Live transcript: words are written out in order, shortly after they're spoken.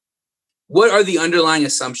what are the underlying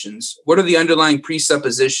assumptions? What are the underlying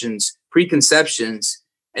presuppositions, preconceptions?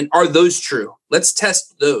 And are those true? Let's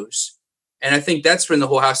test those. And I think that's when the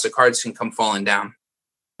whole house of cards can come falling down.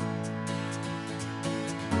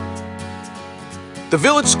 The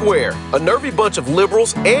Village Square, a nervy bunch of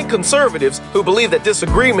liberals and conservatives who believe that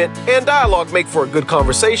disagreement and dialogue make for a good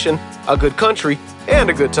conversation, a good country, and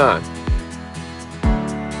a good time.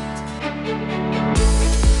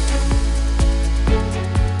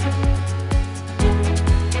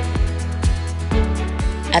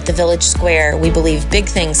 At the Village Square, we believe big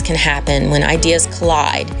things can happen when ideas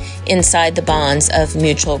collide inside the bonds of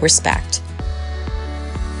mutual respect.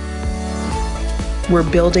 We're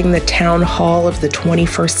building the town hall of the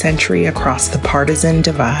 21st century across the partisan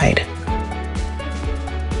divide.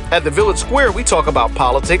 At the Village Square, we talk about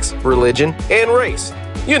politics, religion, and race.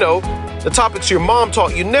 You know, the topics your mom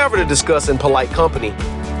taught you never to discuss in polite company.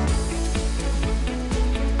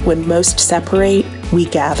 When most separate, we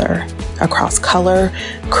gather across color,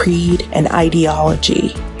 creed, and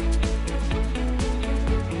ideology.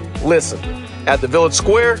 Listen, at the Village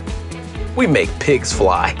Square, we make pigs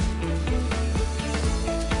fly.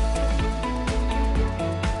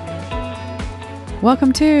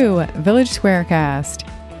 Welcome to Village Squarecast.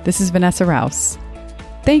 This is Vanessa Rouse.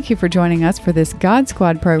 Thank you for joining us for this God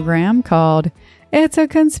Squad program called It's a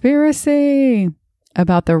Conspiracy,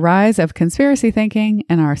 about the rise of conspiracy thinking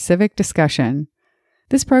in our civic discussion.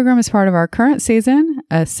 This program is part of our current season,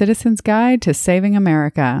 A Citizen's Guide to Saving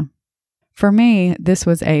America. For me, this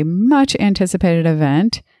was a much anticipated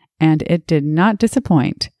event, and it did not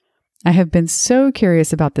disappoint. I have been so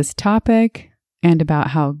curious about this topic and about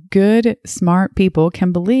how good, smart people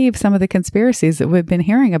can believe some of the conspiracies that we've been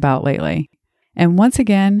hearing about lately. And once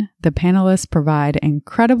again, the panelists provide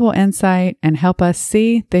incredible insight and help us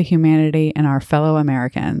see the humanity in our fellow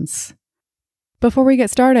Americans. Before we get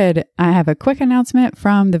started, I have a quick announcement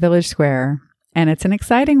from the Village Square, and it's an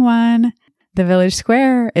exciting one. The Village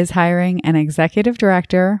Square is hiring an executive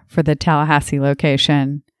director for the Tallahassee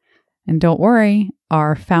location. And don't worry,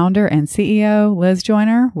 our founder and CEO, Liz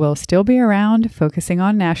Joyner, will still be around focusing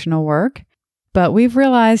on national work. But we've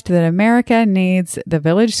realized that America needs the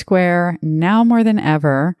Village Square now more than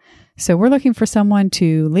ever. So we're looking for someone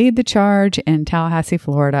to lead the charge in Tallahassee,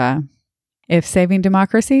 Florida. If saving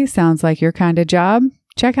democracy sounds like your kind of job,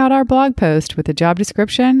 check out our blog post with the job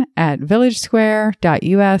description at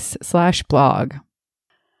villagesquare.us/blog.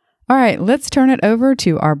 All right, let's turn it over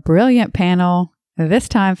to our brilliant panel, this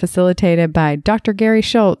time facilitated by Dr. Gary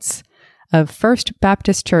Schultz of First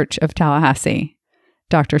Baptist Church of Tallahassee.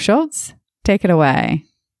 Dr. Schultz, take it away.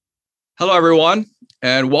 Hello, everyone,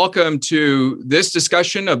 and welcome to this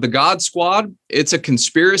discussion of the God Squad. It's a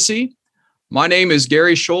conspiracy. My name is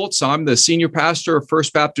Gary Schultz. I'm the senior pastor of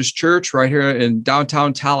First Baptist Church right here in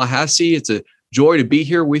downtown Tallahassee. It's a joy to be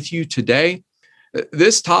here with you today.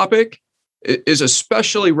 This topic is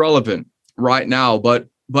especially relevant right now, but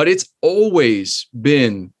it's always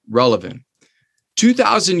been relevant.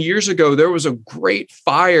 2,000 years ago, there was a great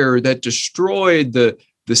fire that destroyed the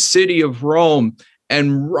city of Rome.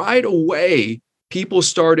 And right away, people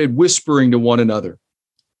started whispering to one another,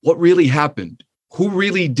 what really happened? Who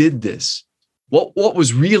really did this? What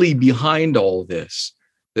was really behind all this?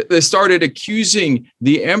 They started accusing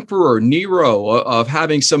the emperor Nero of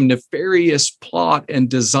having some nefarious plot and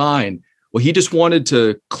design. Well, he just wanted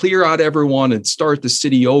to clear out everyone and start the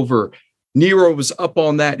city over. Nero was up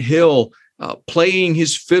on that hill, playing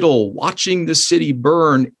his fiddle, watching the city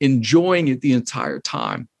burn, enjoying it the entire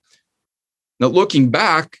time. Now, looking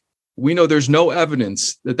back, we know there's no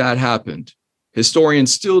evidence that that happened.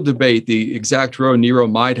 Historians still debate the exact role Nero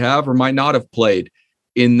might have or might not have played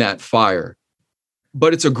in that fire.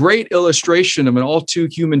 But it's a great illustration of an all too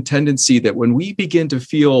human tendency that when we begin to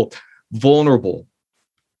feel vulnerable,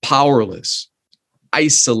 powerless,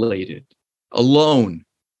 isolated, alone,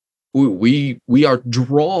 we are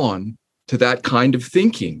drawn to that kind of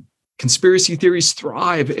thinking. Conspiracy theories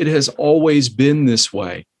thrive. It has always been this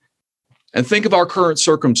way. And think of our current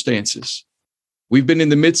circumstances. We've been in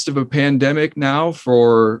the midst of a pandemic now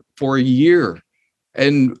for a year,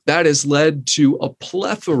 and that has led to a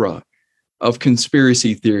plethora of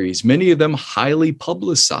conspiracy theories, many of them highly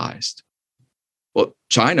publicized. Well,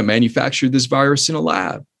 China manufactured this virus in a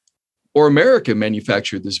lab, or America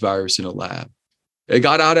manufactured this virus in a lab. It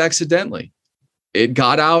got out accidentally. It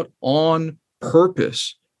got out on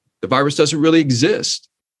purpose. The virus doesn't really exist.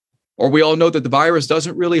 Or we all know that the virus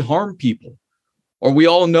doesn't really harm people. Or we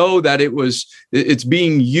all know that it's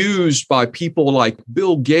being used by people like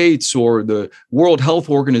Bill Gates or the World Health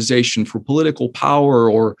Organization for political power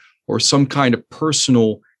or some kind of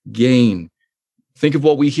personal gain. Think of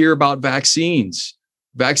what we hear about vaccines.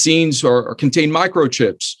 Vaccines contain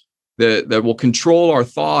microchips that will control our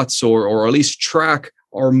thoughts or at least track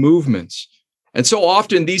our movements. And so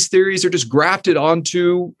often these theories are just grafted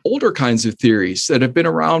onto older kinds of theories that have been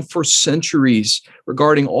around for centuries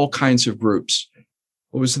regarding all kinds of groups.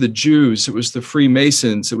 It was the Jews, it was the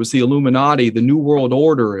Freemasons, it was the Illuminati, the New World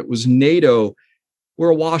Order, it was NATO. We're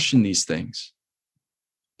awash in these things.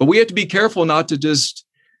 But we have to be careful not to just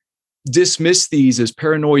dismiss these as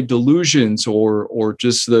paranoid delusions or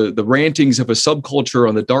just the rantings of a subculture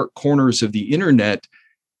on the dark corners of the internet.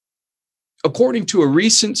 According to a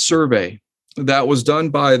recent survey that was done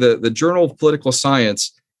by the Journal of Political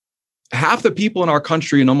Science, half the people in our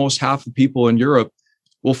country and almost half the people in Europe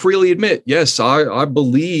will freely admit, yes, I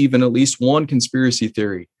believe in at least one conspiracy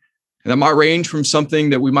theory. And that might range from something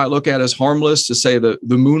that we might look at as harmless to say the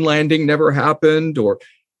moon landing never happened, or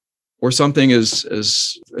something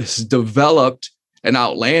as developed and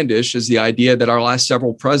outlandish as the idea that our last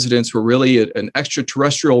several presidents were really an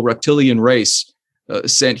extraterrestrial reptilian race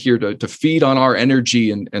sent here to feed on our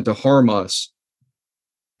energy and to harm us.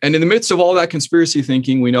 And in the midst of all that conspiracy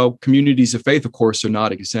thinking, we know communities of faith, of course, are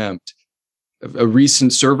not exempt. A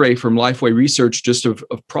recent survey from Lifeway Research just of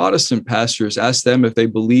Protestant pastors asked them if they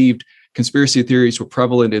believed conspiracy theories were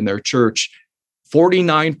prevalent in their church.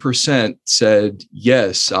 49% said,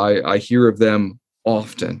 yes, I hear of them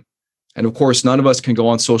often. And of course, none of us can go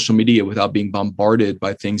on social media without being bombarded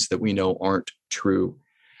by things that we know aren't true.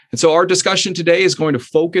 And so our discussion today is going to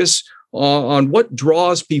focus on what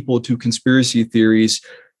draws people to conspiracy theories,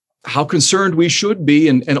 how concerned we should be,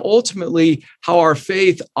 and ultimately how our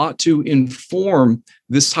faith ought to inform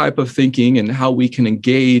this type of thinking and how we can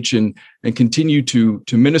engage and continue to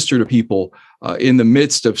minister to people in the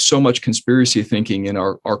midst of so much conspiracy thinking in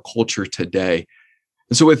our culture today.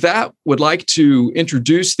 And so with that, would like to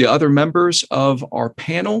introduce the other members of our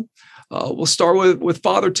panel. We'll start with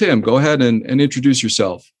Father Tim. Go ahead and introduce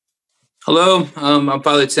yourself. Hello, I'm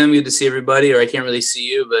Father Tim. Good to see everybody, or I can't really see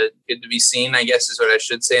you, but good to be seen, I guess is what I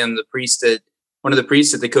should say. I'm one of the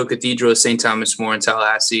priests at the Co-Cathedral of St. Thomas More in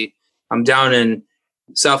Tallahassee. I'm down in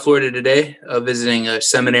South Florida today, visiting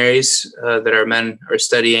seminaries that our men are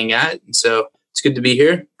studying at. And so it's good to be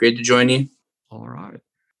here. Great to join you. All right.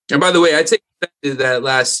 And by the way, I take that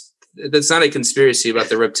that's not a conspiracy about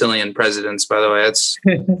the reptilian presidents, by the way. That's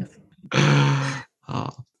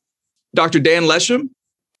Dr. Dan Lesham.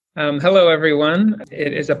 Hello, everyone.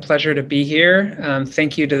 It is a pleasure to be here.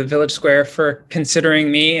 Thank you to the Village Square for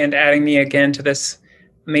considering me and adding me again to this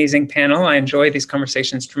amazing panel. I enjoy these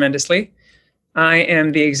conversations tremendously. I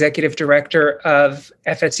am the executive director of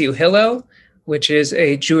FSU Hillel, which is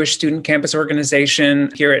a Jewish student campus organization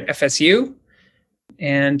here at FSU.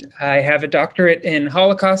 And I have a doctorate in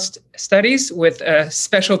Holocaust studies with a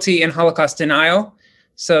specialty in Holocaust denial.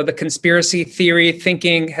 So the conspiracy theory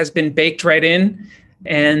thinking has been baked right in.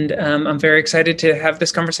 And I'm very excited to have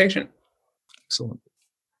this conversation. Excellent.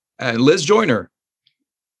 And Liz Joyner.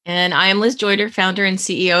 And I am Liz Joyner, founder and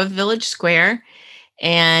CEO of Village Square.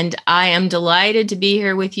 And I am delighted to be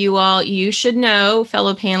here with you all. You should know,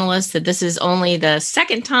 fellow panelists, that this is only the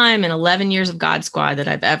second time in 11 years of God Squad that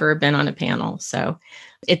I've ever been on a panel. So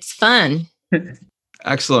it's fun.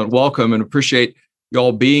 Excellent. Welcome, and appreciate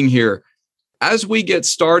y'all being here. As we get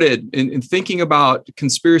started in thinking about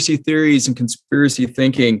conspiracy theories and conspiracy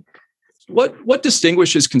thinking, what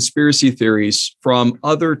distinguishes conspiracy theories from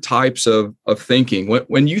other types of thinking?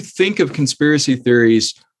 When you think of conspiracy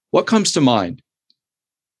theories, what comes to mind?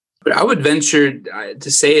 But I would venture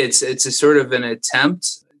to say it's a sort of an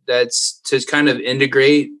attempt that's to kind of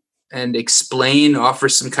integrate and explain, offer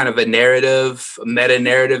some kind of a narrative, a meta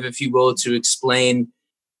narrative, if you will, to explain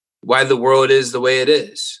why the world is the way it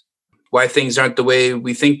is, why things aren't the way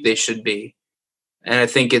we think they should be. And I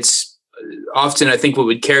think it's often, what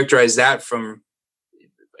would characterize that from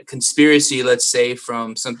a conspiracy, let's say,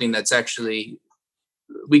 from something that's actually,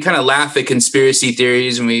 we kind of laugh at conspiracy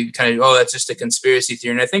theories and we kind of, that's just a conspiracy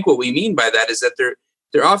theory. And I think what we mean by that is that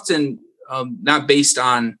they're often not based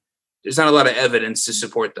on, there's not a lot of evidence to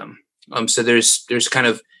support them. So there's kind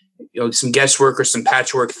of, some guesswork or some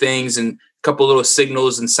patchwork things and a couple little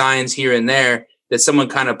signals and signs here and there that someone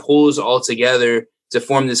kind of pulls all together to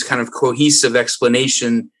form this kind of cohesive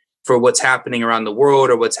explanation for what's happening around the world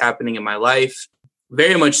or what's happening in my life.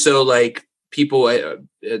 Very much so like people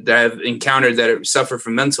that I've encountered that suffer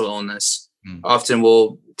from mental illness often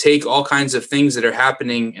will take all kinds of things that are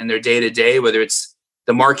happening in their day-to-day, whether it's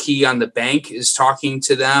the marquee on the bank is talking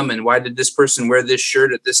to them and why did this person wear this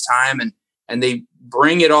shirt at this time? And they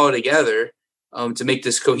bring it all together to make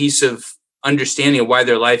this cohesive understanding of why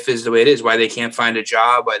their life is the way it is, why they can't find a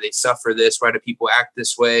job, why they suffer this, why do people act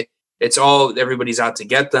this way. It's all, everybody's out to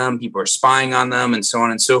get them, people are spying on them, and so on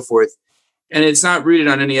and so forth. And it's not rooted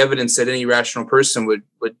on any evidence that any rational person would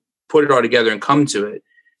put it all together and come to it.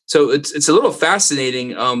 So it's a little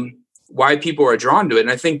fascinating why people are drawn to it.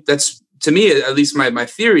 And I think that's, to me, at least my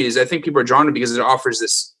theory is, I think people are drawn to it because it offers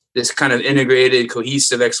this kind of integrated,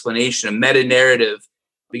 cohesive explanation, a meta narrative,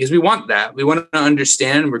 because we want that. We want to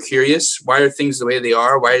understand. We're curious. Why are things the way they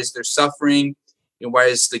are? Why is there suffering? Why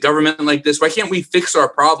is the government like this? Why can't we fix our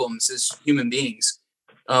problems as human beings?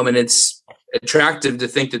 And it's attractive to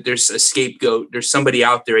think that there's a scapegoat. There's somebody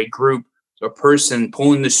out there, a group, a person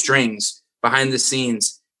pulling the strings behind the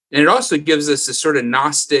scenes. And it also gives us a sort of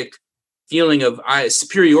Gnostic feeling of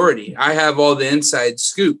superiority. I have all the inside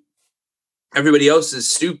scoop. Everybody else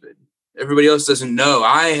is stupid. Everybody else doesn't know.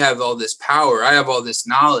 I have all this power. I have all this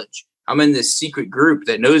knowledge. I'm in this secret group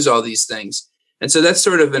that knows all these things. And so that's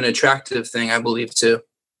sort of an attractive thing, I believe, too.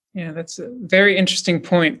 Yeah, that's a very interesting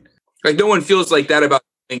point. Like, no one feels like that about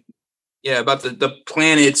the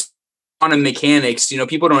planets, quantum mechanics.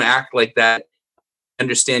 People don't act like that,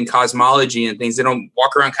 understand cosmology and things. They don't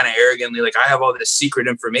walk around kind of arrogantly like, I have all this secret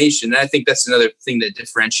information. And I think that's another thing that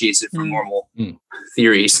differentiates it from normal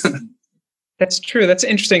theories. That's true. That's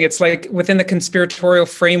interesting. It's like within the conspiratorial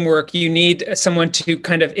framework, you need someone to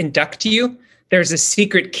kind of induct you. There's a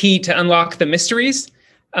secret key to unlock the mysteries.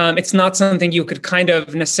 It's not something you could kind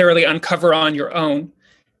of necessarily uncover on your own,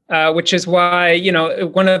 which is why,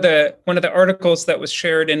 one of the articles that was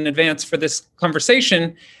shared in advance for this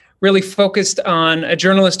conversation really focused on a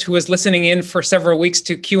journalist who was listening in for several weeks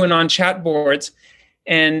to QAnon chat boards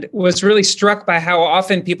and was really struck by how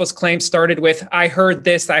often people's claims started with, I heard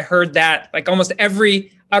this, I heard that. Like almost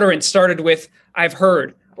every utterance started with, I've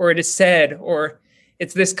heard, or it is said, or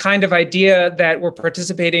it's this kind of idea that we're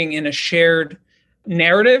participating in a shared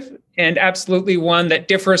narrative, and absolutely one that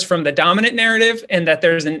differs from the dominant narrative, and that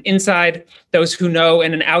there's an inside those who know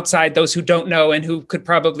and an outside those who don't know and who could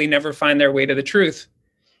probably never find their way to the truth.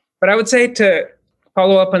 But I would say, to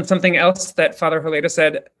follow up on something else that Father Holeda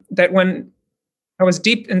said, that when I was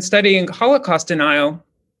deep in studying Holocaust denial,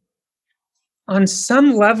 on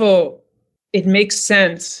some level, it makes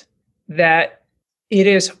sense that it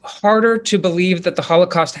is harder to believe that the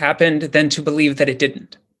Holocaust happened than to believe that it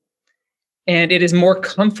didn't. And it is more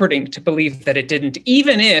comforting to believe that it didn't,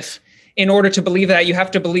 even if in order to believe that, you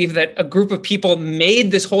have to believe that a group of people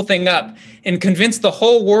made this whole thing up and convinced the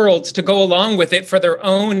whole world to go along with it for their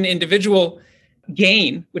own individual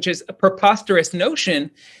gain, which is a preposterous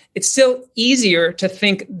notion. It's still easier to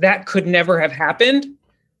think that could never have happened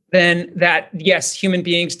than that, yes, human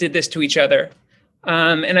beings did this to each other.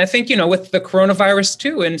 And I think, with the coronavirus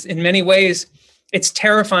too, in many ways, it's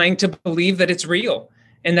terrifying to believe that it's real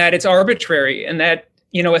and that it's arbitrary and that,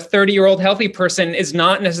 a 30-year-old healthy person is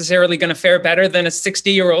not necessarily going to fare better than a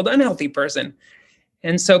 60-year-old unhealthy person.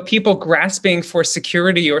 And so people grasping for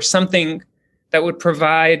security or something that would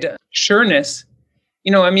provide sureness,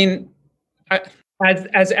 as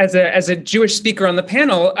a Jewish speaker on the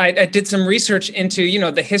panel, I did some research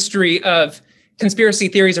into, the history of conspiracy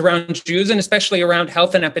theories around Jews and especially around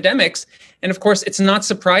health and epidemics. And of course, it's not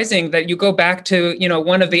surprising that you go back to,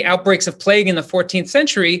 one of the outbreaks of plague in the 14th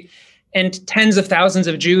century, and tens of thousands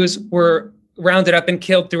of Jews were rounded up and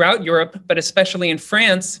killed throughout Europe, but especially in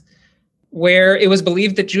France, where it was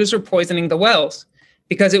believed that Jews were poisoning the wells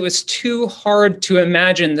because it was too hard to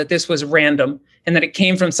imagine that this was random and that it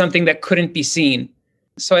came from something that couldn't be seen.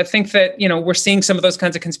 So I think that, we're seeing some of those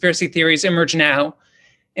kinds of conspiracy theories emerge now.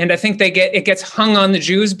 And I think it gets hung on the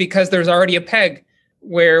Jews because there's already a peg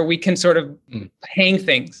where we can sort of hang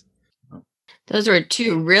things. Those are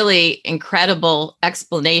two really incredible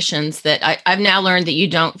explanations that I've now learned that you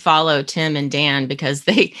don't follow Tim and Dan because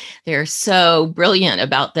they're so brilliant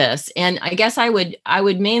about this. And I guess I would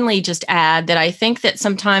mainly just add that I think that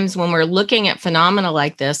sometimes when we're looking at phenomena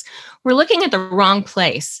like this, we're looking at the wrong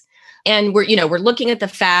place. And we're looking at the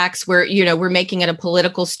facts. We're making it a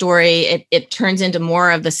political story. It turns into more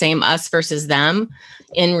of the same us versus them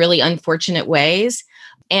in really unfortunate ways.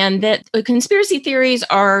 And that conspiracy theories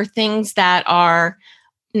are things that are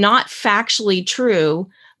not factually true,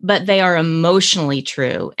 but they are emotionally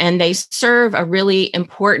true. And they serve a really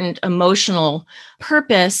important emotional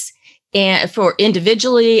purpose and for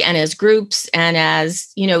individually and as groups and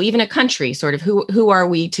as, even a country, sort of who are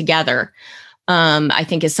we together? I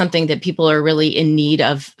think is something that people are really in need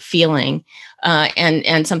of feeling.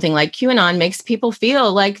 And something like QAnon makes people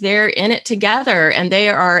feel like they're in it together and they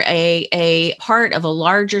are a part of a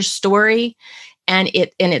larger story. And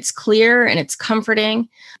it's clear and it's comforting.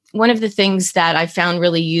 one of the things that I found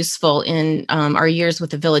really useful in our years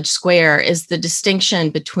with the Village Square is the distinction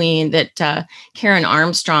between that Karen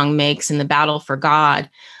Armstrong makes in The Battle for God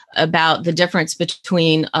about the difference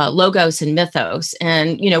between logos and mythos.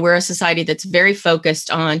 And, we're a society that's very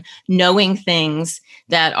focused on knowing things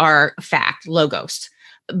that are fact, logos.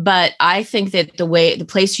 But I think that the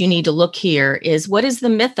place you need to look here is, what is the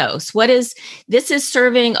mythos? This is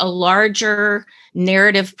serving a larger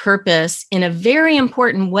narrative purpose in a very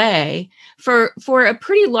important way for a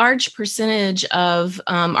pretty large percentage of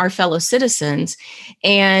our fellow citizens.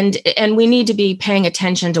 And we need to be paying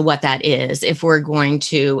attention to what that is if we're going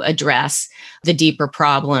to address the deeper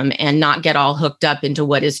problem and not get all hooked up into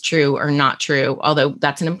what is true or not true, although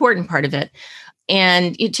that's an important part of it.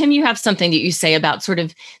 And Tim, you have something that you say about sort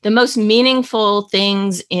of the most meaningful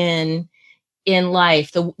things in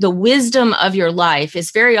life. The wisdom of your life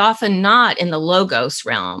is very often not in the logos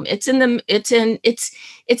realm. It's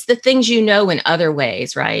the things you know in other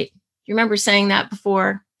ways, right? You remember saying that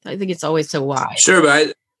before? I think it's always so wise. Sure,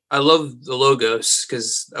 but I love the logos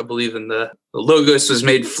because I believe in the logos was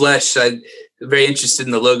made flesh. I'm very interested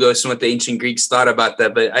in the logos and what the ancient Greeks thought about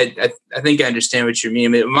that. But I think I understand what you mean. I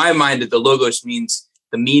mean, in my mind, the logos means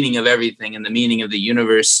the meaning of everything and the meaning of the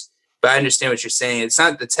universe. But I understand what you're saying. It's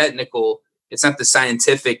not the technical, it's not the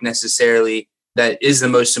scientific necessarily that is the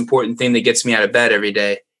most important thing that gets me out of bed every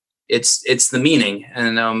day. It's the meaning.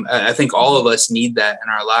 And I think all of us need that in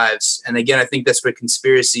our lives. And again, I think that's what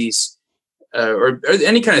conspiracies or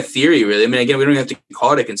any kind of theory, really. I mean, again, we don't have to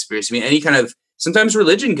call it a conspiracy. I mean, any kind of, sometimes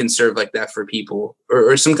religion can serve like that for people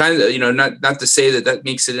or some kind of, not to say that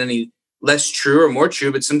makes it any less true or more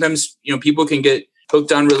true, but sometimes, people can get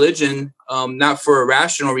hooked on religion, not for a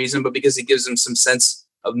rational reason, but because it gives them some sense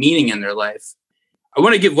of meaning in their life. I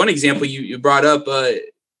want to give one example you brought up.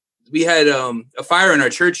 We had a fire in our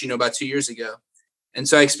church, about 2 years ago. And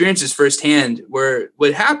so I experienced this firsthand where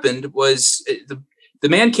what happened was the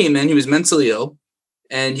man came in, he was mentally ill,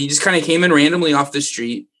 and he just kind of came in randomly off the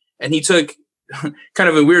street, and he took kind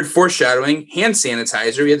of a weird foreshadowing hand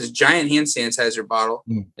sanitizer. We had this giant hand sanitizer bottle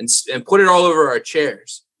and put it all over our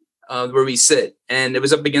chairs where we sit. And it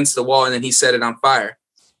was up against the wall, and then he set it on fire.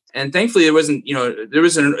 And thankfully there wasn't, there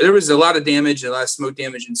was a lot of damage, a lot of smoke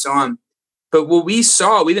damage and so on. But what we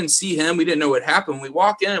saw, we didn't see him. We didn't know what happened. We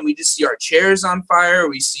walk in and we just see our chairs on fire.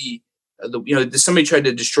 We see, somebody tried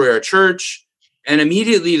to destroy our church. And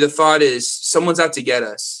immediately the thought is, someone's out to get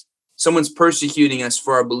us. Someone's persecuting us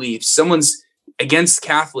for our beliefs. Someone's against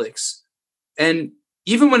Catholics. And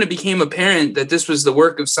even when it became apparent that this was the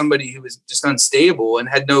work of somebody who was just unstable and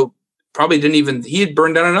had he had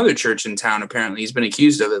burned down another church in town, apparently. He's been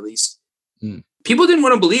accused of, at least. People didn't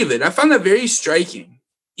want to believe it. I found that very striking.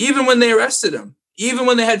 Even when they arrested him, even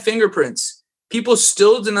when they had fingerprints, people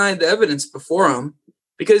still denied the evidence before him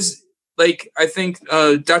because, like I think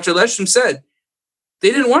Dr. Lesham said, they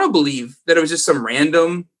didn't want to believe that it was just some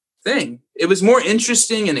random thing. It was more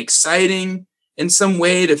interesting and exciting in some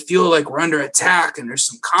way to feel like we're under attack and there's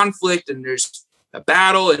some conflict and there's a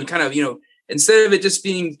battle and kind of, instead of it just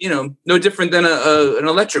being, no different than an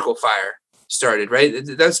electrical fire started, right?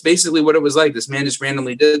 That's basically what it was like. This man just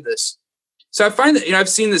randomly did this. So I find that, I've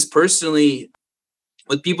seen this personally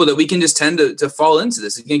with people that we can just tend to fall into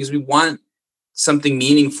this again, because we want something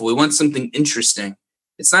meaningful. We want something interesting.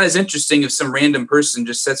 It's not as interesting if some random person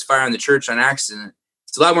just sets fire on the church on accident.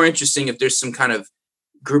 It's a lot more interesting if there's some kind of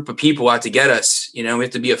group of people out to get us. We have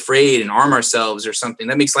to be afraid and arm ourselves or something.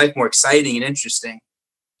 That makes life more exciting and interesting.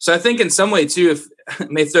 So I think in some way too, if I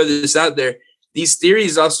may throw this out there, these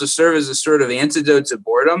theories also serve as a sort of antidote to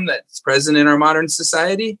boredom that's present in our modern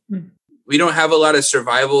society. We don't have a lot of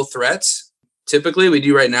survival threats. Typically, we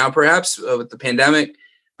do right now, perhaps, with the pandemic.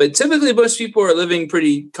 But typically, most people are living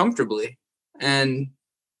pretty comfortably. And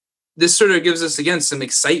this sort of gives us, again, some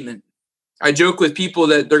excitement. I joke with people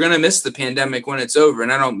that they're going to miss the pandemic when it's over.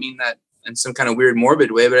 And I don't mean that in some kind of weird,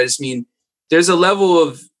 morbid way, but I just mean there's a level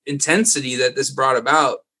of intensity that this brought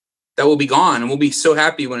about that will be gone. And we'll be so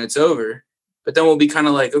happy when it's over. But then we'll be kind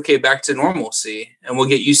of like, okay, back to normalcy. And we'll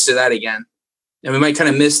get used to that again. And we might kind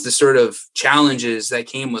of miss the sort of challenges that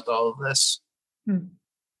came with all of this.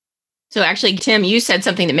 So actually, Tim, you said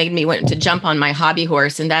something that made me want to jump on my hobby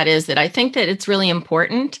horse. And that is that I think that it's really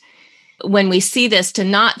important when we see this to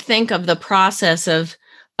not think of the process of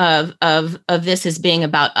this as being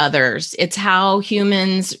about others. It's how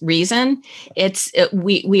humans reason.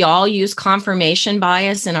 We all use confirmation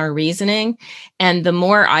bias in our reasoning. And the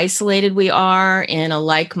more isolated we are in a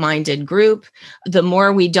like-minded group, the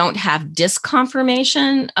more we don't have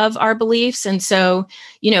disconfirmation of our beliefs. And so,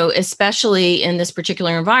 especially in this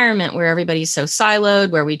particular environment where everybody's so siloed,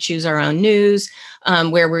 where we choose our own news,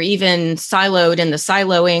 where we're even siloed in the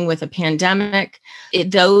siloing with a pandemic.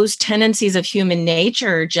 Those tendencies of human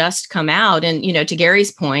nature just come out. And, to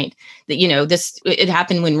Gary's point, that, it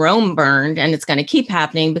happened when Rome burned, and it's going to keep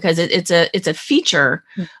happening because it's a feature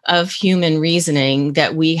of human reasoning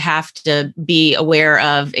that we have to be aware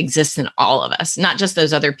of exists in all of us, not just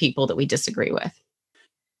those other people that we disagree with.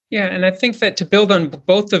 Yeah, and I think that to build on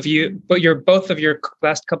both of your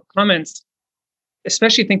last couple comments,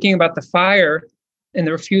 especially thinking about the fire and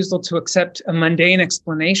the refusal to accept a mundane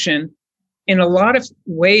explanation, in a lot of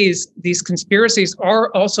ways, these conspiracies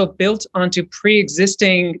are also built onto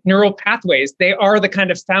pre-existing neural pathways. They are the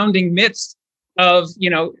kind of founding myths of,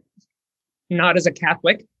 not as a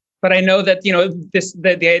Catholic, but I know that,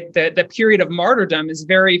 the period of martyrdom is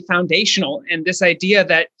very foundational. And this idea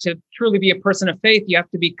that to truly be a person of faith, you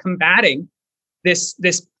have to be combating this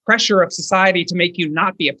pressure of society to make you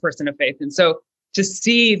not be a person of faith. And so to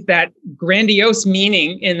see that grandiose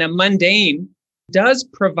meaning in the mundane does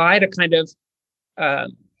provide a kind of,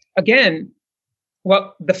 the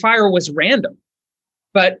fire was random,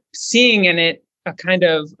 but seeing in it a kind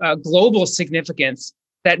of global significance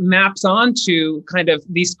that maps onto kind of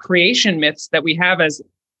these creation myths that we have as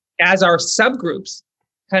our subgroups,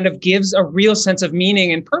 kind of gives a real sense of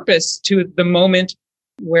meaning and purpose to the moment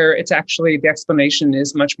where it's actually the explanation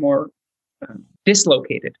is much more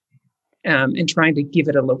dislocated, and trying to give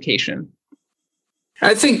it a location.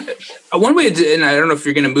 I think one way to, and I don't know if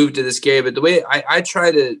you're going to move to this, Gary, but the way I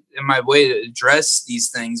try to, in my way to address these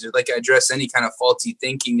things, or like I address any kind of faulty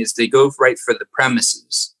thinking, is to go right for the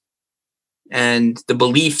premises and the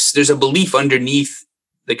beliefs. There's a belief underneath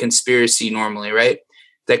the conspiracy normally, right?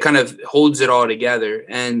 That kind of holds it all together.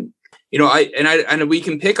 And, I we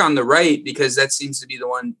can pick on the right because that seems to be the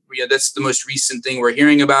one, that's the most recent thing we're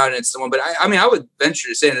hearing about. And it's the one, but I would venture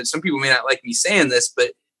to say, and some people may not like me saying this,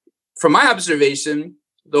 but from my observation,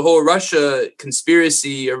 the whole Russia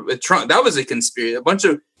conspiracy with Trump, that was a conspiracy, a bunch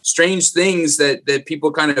of strange things that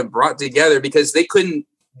people kind of brought together because they couldn't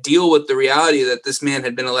deal with the reality that this man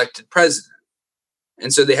had been elected president.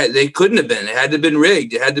 And so they couldn't have been. It had to have been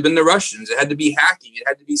rigged. It had to have been the Russians. It had to be hacking. It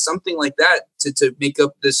had to be something like that to make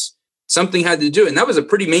up this. Something had to do it. And that was a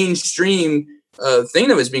pretty mainstream thing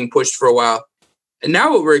that was being pushed for a while. And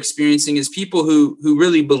now what we're experiencing is people who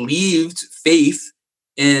really believed faith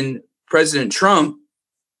in President Trump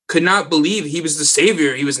could not believe he was the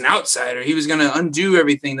savior. He was an outsider. He was going to undo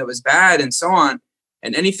everything that was bad and so on.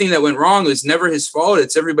 And anything that went wrong was never his fault.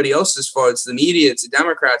 It's everybody else's fault. It's the media. It's the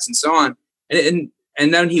Democrats and so on.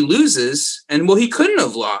 And then he loses. And well, he couldn't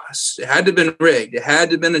have lost. It had to have been rigged. It had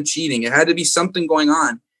to have been a cheating. It had to be something going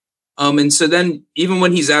on. And so then even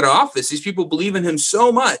when he's out of office, these people believe in him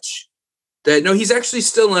so much that no, he's actually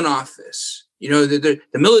still in office. The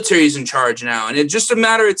military is in charge now, and it's just a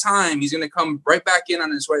matter of time. He's going to come right back in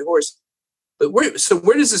on his white horse. But where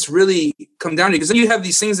does this really come down to? Because then you have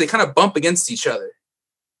these things that kind of bump against each other,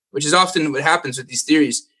 which is often what happens with these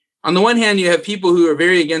theories. On the one hand, you have people who are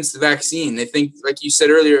very against the vaccine. They think, like you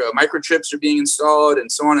said earlier, microchips are being installed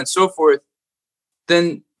and so on and so forth.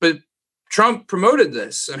 But Trump promoted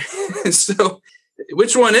this. So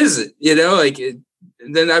which one is it?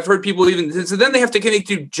 Then I've heard people so then they have to kind of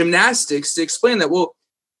do gymnastics to explain that, well,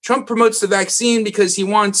 Trump promotes the vaccine because he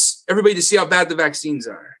wants everybody to see how bad the vaccines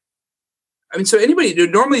are. So anybody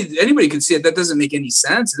can see it. That doesn't make any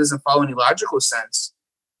sense. It doesn't follow any logical sense.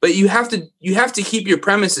 But you have to keep your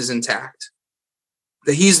premises intact,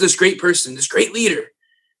 that he's this great person, this great leader,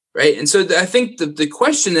 right? And so I think the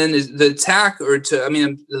question then is the attack,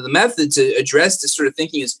 the method to address this sort of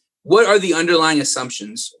thinking is, what are the underlying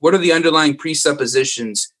assumptions? What are the underlying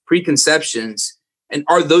presuppositions, preconceptions? And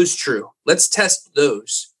are those true? Let's test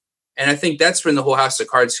those. And I think that's when the whole house of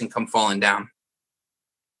cards can come falling down.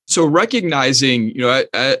 So recognizing,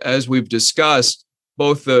 as we've discussed,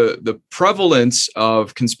 both the prevalence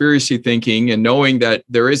of conspiracy thinking and knowing that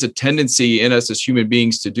there is a tendency in us as human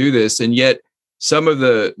beings to do this, and yet some of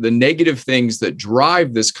the negative things that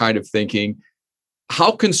drive this kind of thinking,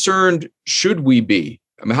 how concerned should we be?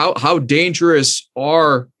 How dangerous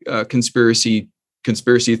are conspiracy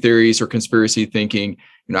theories or conspiracy thinking?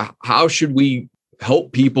 How should we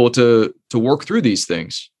help people to work through these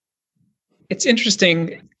things? It's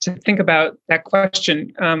interesting to think about that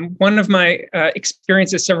question. One of my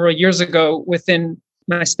experiences several years ago within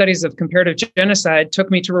my studies of comparative genocide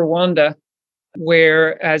took me to Rwanda,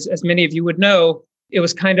 where, as many of you would know, it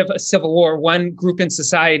was kind of a civil war. One group in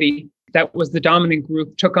society that was the dominant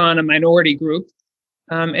group took on a minority group.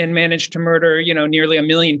 And managed to murder, nearly 1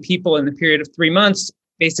 million people in the period of 3 months,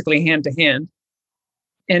 basically hand to hand.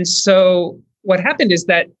 And so what happened is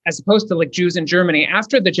that, as opposed to like Jews in Germany,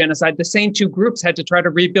 after the genocide, the same two groups had to try to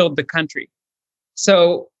rebuild the country.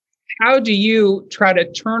 So how do you try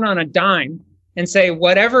to turn on a dime and say,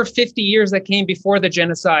 whatever 50 years that came before the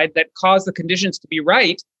genocide that caused the conditions to be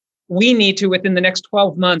right, we need to, within the next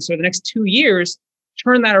 12 months or the next 2 years,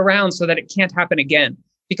 turn that around so that it can't happen again?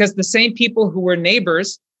 Because the same people who were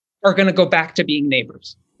neighbors are going to go back to being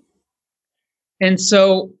neighbors. And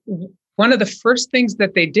so one of the first things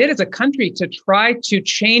that they did as a country to try to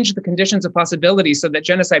change the conditions of possibility so that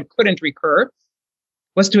genocide couldn't recur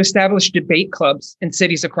was to establish debate clubs in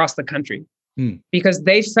cities across the country. Because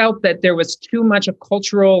they felt that there was too much a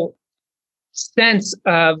cultural sense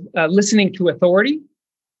of listening to authority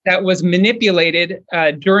that was manipulated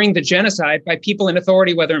during the genocide by people in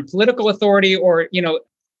authority, whether in political authority or,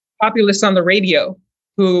 populists on the radio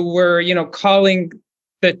who were, calling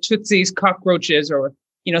the Tutsis cockroaches or,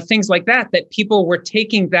 things like that, that people were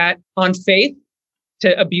taking that on faith,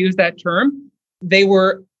 to abuse that term. They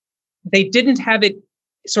didn't have it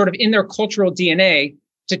sort of in their cultural DNA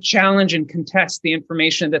to challenge and contest the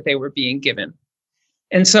information that they were being given.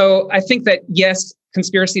 And so I think that, yes,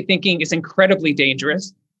 conspiracy thinking is incredibly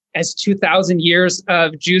dangerous, as 2,000 years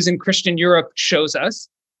of Jews in Christian Europe shows us.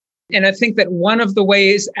 And I think that one of the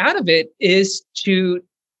ways out of it is to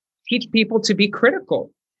teach people to be critical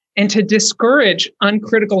and to discourage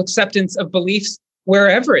uncritical acceptance of beliefs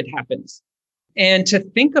wherever it happens. And to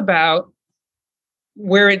think about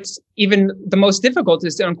where it's even the most difficult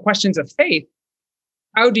is on questions of faith.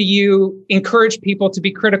 How do you encourage people to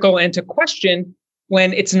be critical and to question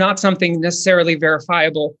when it's not something necessarily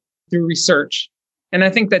verifiable through research? And I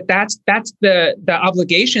think that that's the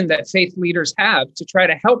obligation that faith leaders have, to try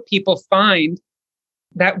to help people find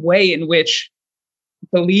that way in which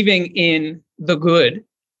believing in the good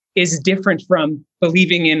is different from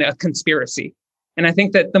believing in a conspiracy. And I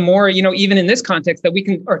think that the more, even in this context, that we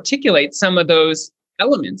can articulate some of those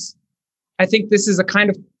elements, I think this is a kind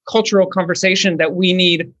of cultural conversation that we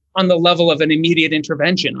need on the level of an immediate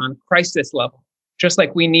intervention, on a crisis level, just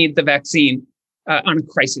like we need the vaccine on a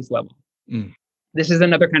crisis level. This is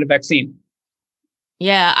another kind of vaccine.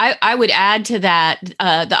 Yeah, I would add to that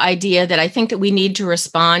the idea that I think that we need to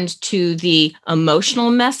respond to the emotional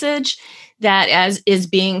message that as is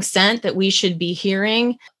being sent, that we should be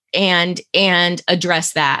hearing and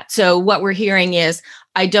address that. So what we're hearing is,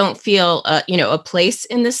 I don't feel a place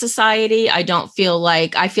in this society. I feel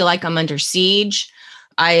like I'm under siege.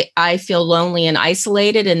 I feel lonely and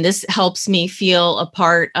isolated, and this helps me feel a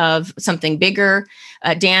part of something bigger.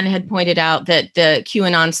 Dan had pointed out that the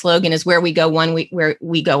QAnon slogan is "Where we go one, where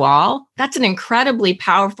we go all." That's an incredibly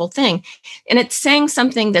powerful thing. And it's saying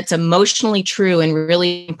something that's emotionally true and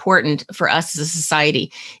really important for us as a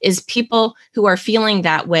society, is people who are feeling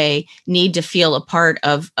that way need to feel a part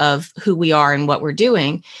of who we are and what we're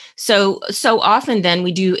doing. So often then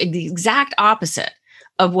we do the exact opposite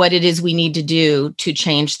of what it is we need to do to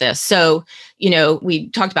change this. So, we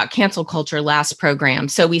talked about cancel culture last program.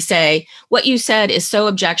 So we say, what you said is so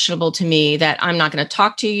objectionable to me that I'm not going to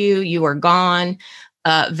talk to you. You are gone.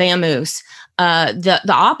 Vamoose.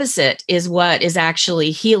 The opposite is what is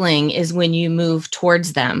actually healing, is when you move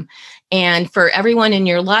towards them. And for everyone in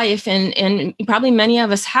your life, and probably many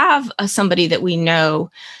of us have somebody that we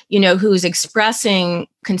know, who's expressing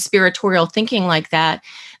conspiratorial thinking like that,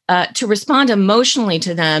 to respond emotionally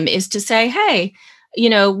to them is to say, hey,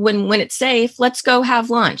 when it's safe, let's go have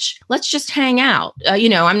lunch. Let's just hang out.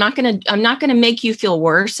 I'm not going to make you feel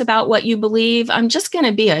worse about what you believe. I'm just going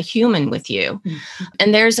to be a human with you. Mm-hmm.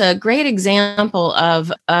 And there's a great example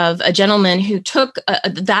of a gentleman who took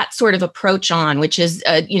that sort of approach on, which is,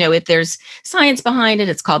 if there's science behind it,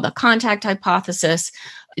 it's called the contact hypothesis.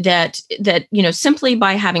 That simply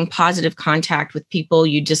by having positive contact with people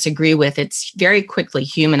you disagree with, it's very quickly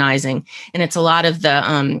humanizing. And it's a lot of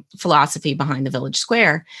the philosophy behind the Village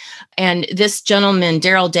Square. And this gentleman,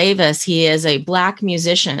 Daryl Davis, he is a Black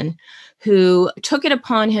musician who took it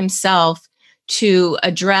upon himself to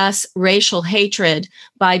address racial hatred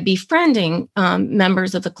by befriending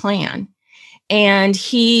members of the Klan. And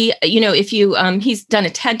he, he's done a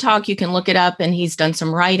TED Talk, you can look it up, and he's done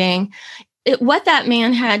some writing. What that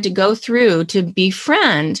man had to go through to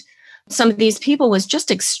befriend some of these people was just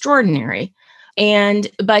extraordinary.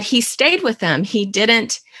 But he stayed with them.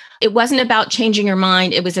 It wasn't about changing your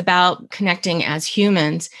mind. It was about connecting as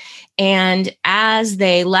humans. And as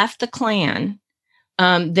they left the Klan,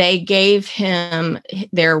 they gave him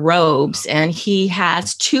their robes, and he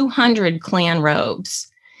has 200 Klan robes.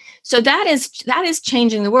 So that is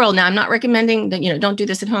changing the world. Now, I'm not recommending that, don't do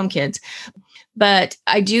this at home, kids. But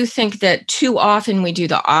I do think that too often we do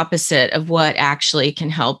the opposite of what actually can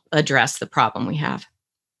help address the problem we have.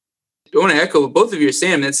 I want to echo what both of you are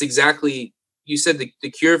saying. That's exactly, you said the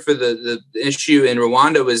cure for the issue in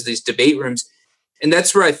Rwanda was these debate rooms. And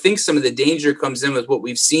that's where I think some of the danger comes in with what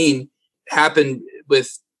we've seen happen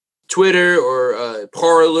with Twitter or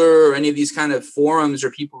Parler or any of these kind of forums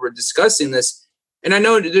where people were discussing this. And I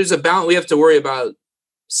know there's a balance. We have to worry about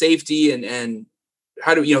safety and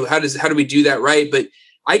how do we do that right? But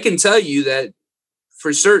I can tell you that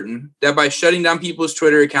for certain that by shutting down people's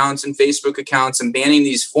Twitter accounts and Facebook accounts and banning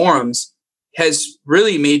these forums has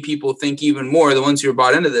really made people think even more, the ones who are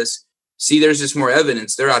bought into this, see, there's just more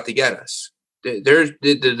evidence. They're out to get us.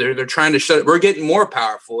 They're trying to shut it. We're getting more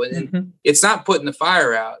powerful, and it's not putting the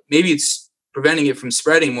fire out. Maybe it's preventing it from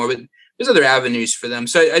spreading more, but there's other avenues for them.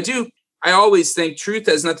 So I always think truth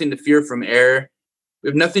has nothing to fear from error. We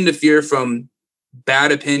have nothing to fear from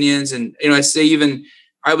bad opinions. And, I say, even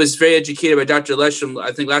I was very educated by Dr. Lesham.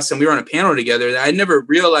 I think last time we were on a panel together, that I never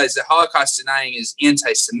realized that Holocaust denying is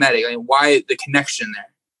anti-Semitic. I mean, why the connection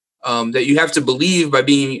there? That you have to believe by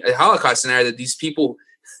being a Holocaust denier that these people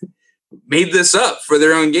made this up for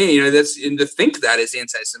their own gain. And to think that is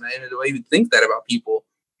anti-Semitic, the way you would think that about people.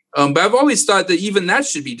 But I've always thought that even that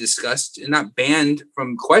should be discussed and not banned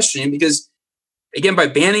from questioning, because, again, by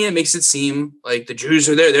banning it makes it seem like the Jews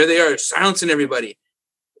are there. There they are, silencing everybody.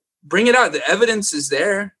 Bring it out. The evidence is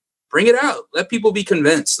there. Bring it out. Let people be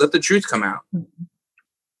convinced. Let the truth come out.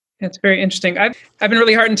 That's very interesting. I've been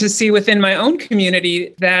really heartened to see within my own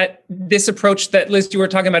community that this approach that, Liz, you were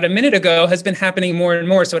talking about a minute ago has been happening more and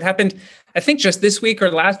more. So it happened, I think, just this week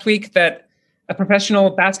or last week that a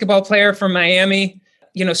professional basketball player from Miami,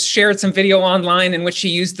 shared some video online in which he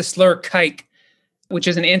used the slur kike, which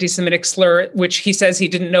is an anti-Semitic slur, which he says he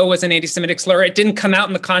didn't know was an anti-Semitic slur. It didn't come out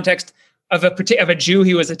in the context of a Jew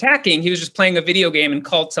he was attacking. He was just playing a video game and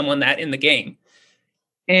called someone that in the game.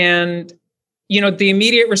 And the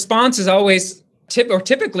immediate response is always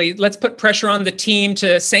typically, let's put pressure on the team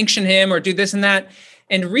to sanction him or do this and that.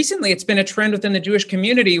 And recently, it's been a trend within the Jewish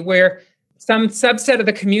community where some subset of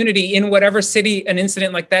the community in whatever city an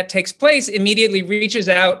incident like that takes place immediately reaches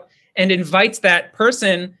out and invites that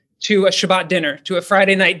person to a Shabbat dinner, to a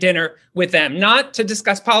Friday night dinner with them, not to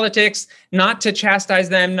discuss politics, not to chastise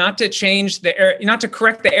them, not to change the error, not to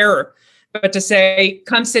correct the error, but to say,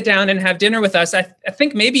 come sit down and have dinner with us. I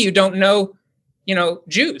think maybe you don't know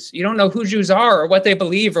Jews. You don't know who Jews are or what they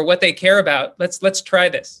believe or what they care about. Let's try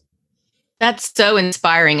this. That's so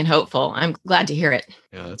inspiring and hopeful. I'm glad to hear it.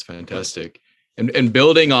 Yeah, that's fantastic. And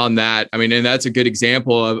building on that, I mean, and that's a good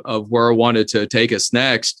example of where I wanted to take us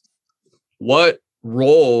next. What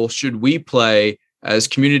role should we play as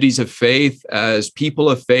communities of faith, as people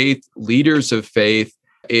of faith, leaders of faith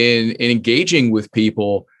in engaging with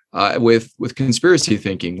people with conspiracy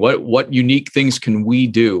thinking? What unique things can we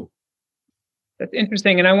do? That's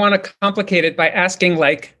interesting. And I want to complicate it by asking,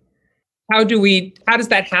 how does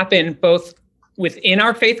that happen both within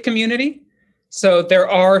our faith community? So there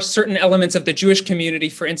are certain elements of the Jewish community,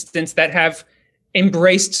 for instance, that have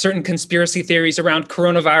embraced certain conspiracy theories around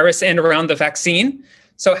coronavirus and around the vaccine.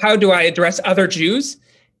 So how do I address other Jews?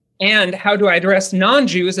 And how do I address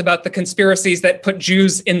non-Jews about the conspiracies that put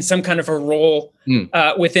Jews in some kind of a role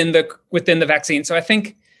within the vaccine? So I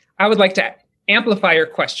think I would like to amplify your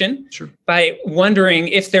question by wondering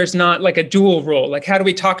if there's not a dual role. How do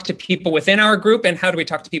we talk to people within our group and how do we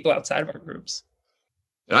talk to people outside of our groups?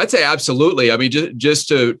 And I'd say absolutely. I mean, just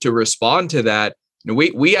to respond to that,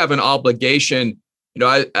 we have an obligation,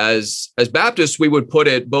 as Baptists, we would put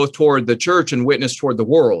it both toward the church and witness toward the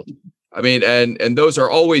world. I mean, and those are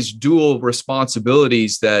always dual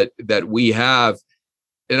responsibilities that we have.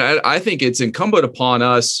 And I think it's incumbent upon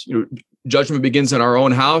us, judgment begins in our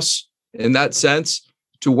own house in that sense,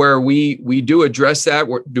 to where we do address that,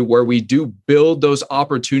 where we do build those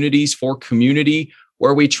opportunities for community,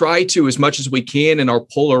 where we try to, as much as we can in our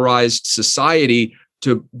polarized society,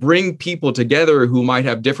 to bring people together who might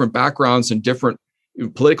have different backgrounds and different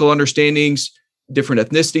political understandings, different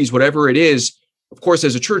ethnicities, whatever it is. Of course,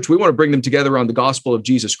 as a church, we want to bring them together around the gospel of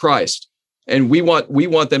Jesus Christ. And we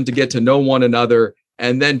want them to get to know one another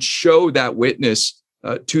and then show that witness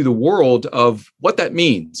to the world of what that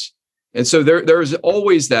means. And so there's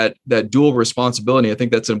always that dual responsibility. I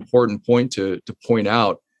think that's an important point to point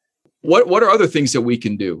out. What are other things that we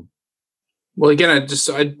can do? Well, again,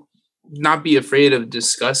 I'd not be afraid of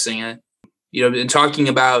discussing it, and talking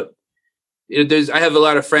about, I have a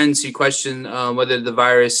lot of friends who question whether the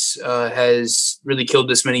virus has really killed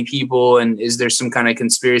this many people. And is there some kind of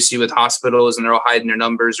conspiracy with hospitals and they're all hiding their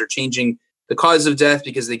numbers or changing the cause of death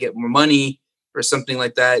because they get more money or something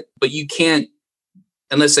like that? But you can't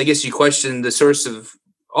unless I guess you question the source of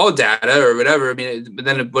all data or whatever. I mean, but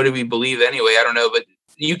then what do we believe anyway? I don't know, but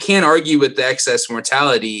you can't argue with the excess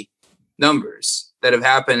mortality numbers that have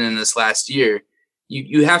happened in this last year.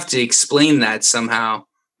 You have to explain that somehow.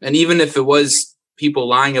 And even if it was people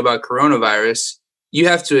lying about coronavirus, you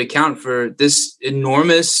have to account for this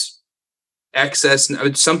enormous excess.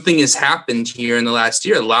 Something has happened here in the last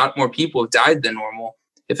year. A lot more people have died than normal.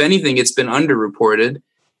 If anything, it's been underreported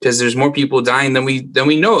because there's more people dying than we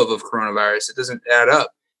know of coronavirus. It doesn't add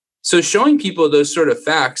up. So showing people those sort of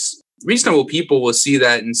facts, reasonable people will see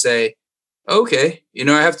that and say, okay,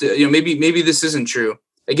 I have to, maybe this isn't true.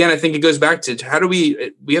 Again, I think it goes back to how do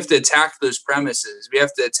we have to attack those premises. We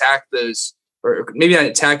have to attack those, or maybe not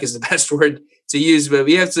attack is the best word to use, but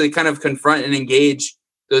we have to kind of confront and engage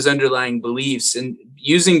those underlying beliefs and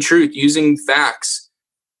using truth, using facts,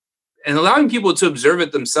 and allowing people to observe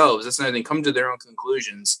it themselves. That's another thing, come to their own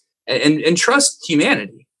conclusions and trust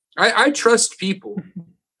humanity. I trust people.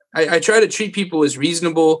 I try to treat people as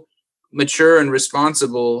reasonable, mature, and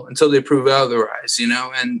responsible until they prove otherwise,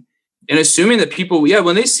 and assuming that people,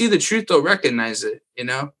 when they see the truth, they'll recognize it,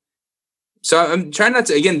 So I'm trying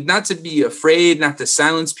not to be afraid, not to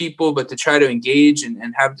silence people, but to try to engage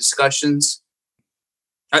and have discussions.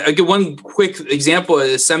 I give one quick example at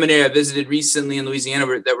a seminary I visited recently in Louisiana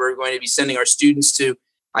that we're going to be sending our students to.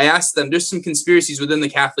 I asked them, there's some conspiracies within the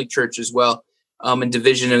Catholic Church as well, and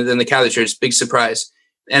division within the Catholic Church, big surprise.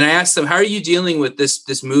 And I asked them, how are you dealing with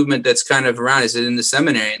this movement that's kind of around? Is it in the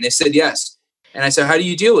seminary? And they said, yes. And I said, how do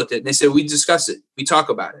you deal with it? And they said, we discuss it. We talk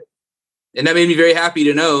about it. And that made me very happy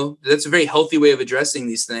to know that's a very healthy way of addressing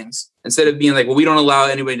these things. Instead of being like, well, we don't allow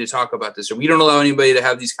anybody to talk about this, or we don't allow anybody to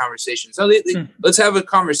have these conversations. No, let's have a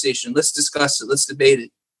conversation. Let's discuss it. Let's debate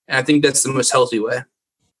it. And I think that's the most healthy way.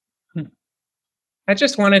 I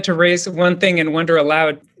just wanted to raise one thing and wonder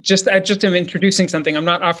aloud. I just am introducing something. I'm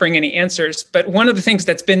not offering any answers. But one of the things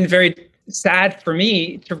that's been very sad for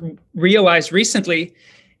me to realize recently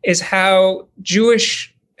is how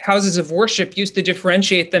Jewish houses of worship used to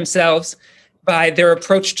differentiate themselves by their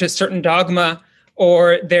approach to certain dogma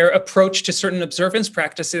or their approach to certain observance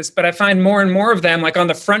practices. But I find more and more of them, like on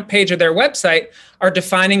the front page of their website, are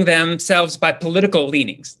defining themselves by political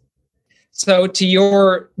leanings. So to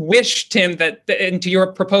your wish, Tim, and to your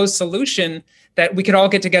proposed solution, that we could all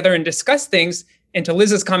get together and discuss things, and to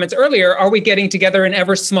Liz's comments earlier, are we getting together in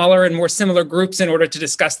ever smaller and more similar groups in order to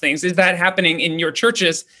discuss things? Is that happening in your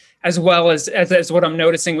churches as well as what I'm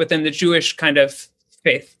noticing within the Jewish kind of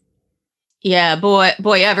faith? Yeah, boy,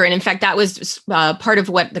 ever. And in fact, that was part of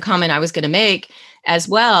what the comment I was going to make as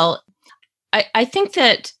well. I think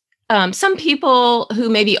that some people who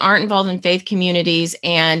maybe aren't involved in faith communities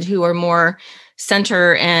and who are more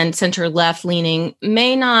center and center left leaning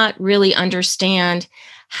may not really understand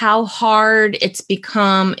how hard it's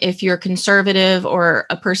become if you're conservative or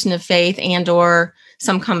a person of faith and or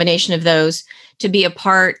some combination of those to be a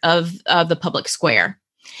part of the public square.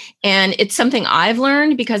 And it's something I've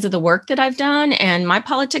learned because of the work that I've done, and my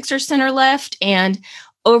politics are center left. And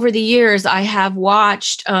over the years, I have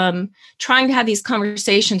watched trying to have these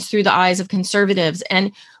conversations through the eyes of conservatives,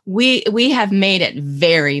 and we have made it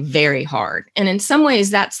very, very hard. And in some ways,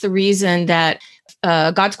 that's the reason that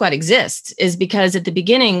God Squad exists, is because at the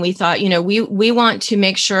beginning we thought, we want to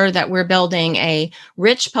make sure that we're building a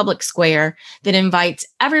rich public square that invites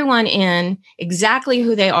everyone in exactly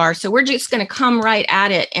who they are. So we're just going to come right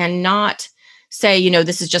at it and not say,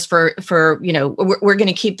 this is just for we're going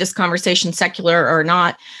to keep this conversation secular or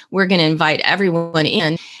not. We're going to invite everyone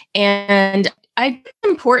in. And I think it's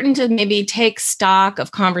important to maybe take stock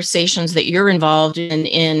of conversations that you're involved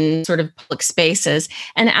in sort of public spaces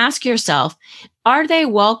and ask yourself, are they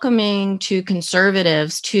welcoming to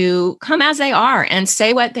conservatives to come as they are and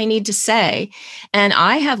say what they need to say? And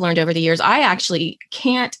I have learned over the years, I actually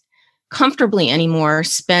can't comfortably anymore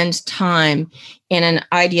spend time in an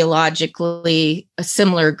ideologically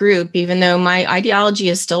similar group, even though my ideology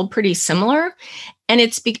is still pretty similar. And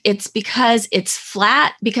it's because it's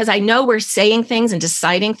flat, because I know we're saying things and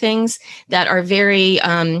deciding things that are very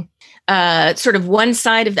sort of one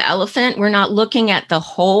side of the elephant. We're not looking at the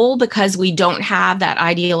whole because we don't have that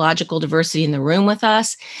ideological diversity in the room with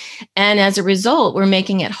us. And as a result, we're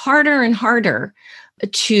making it harder and harder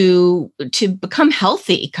to become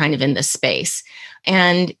healthy kind of in this space.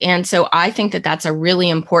 And so I think that that's a really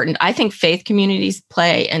important, I think faith communities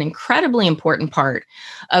play an incredibly important part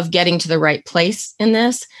of getting to the right place in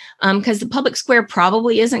this, because the public square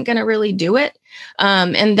probably isn't going to really do it.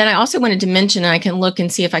 And then I also wanted to mention, and I can look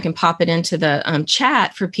and see if I can pop it into the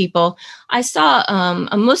chat for people. I saw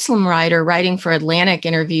a Muslim writer writing for Atlantic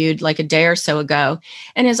interviewed like a day or so ago,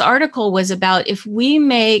 and his article was about if we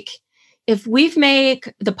make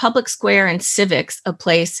the public square and civics a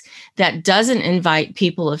place that doesn't invite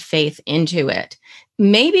people of faith into it,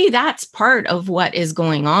 maybe that's part of what is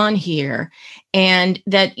going on here. And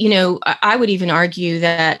that, I would even argue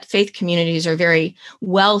that faith communities are very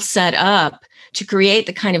well set up to create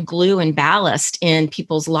the kind of glue and ballast in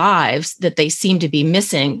people's lives that they seem to be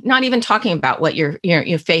missing, not even talking about what your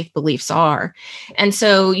faith beliefs are. And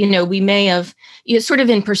so, we may have, sort of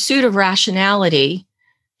in pursuit of rationality,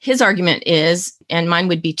 his argument is, and mine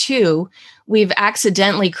would be too, we've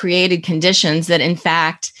accidentally created conditions that in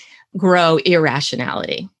fact grow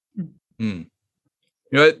irrationality.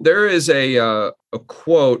 There is a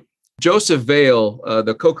quote, Joseph Vale,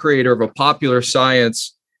 the co-creator of a popular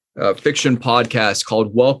science fiction podcast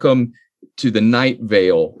called Welcome to the Night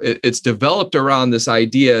Vale. It's developed around this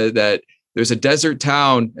idea that there's a desert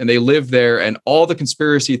town and they live there and all the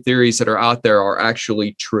conspiracy theories that are out there are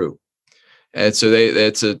actually true. And so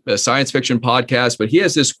it's a science fiction podcast, but he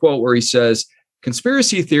has this quote where he says,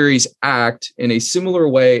 conspiracy theories act in a similar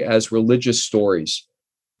way as religious stories.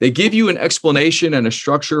 They give you an explanation and a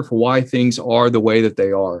structure for why things are the way that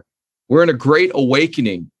they are. We're in a great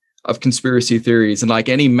awakening of conspiracy theories. And like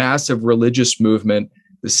any massive religious movement,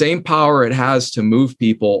 the same power it has to move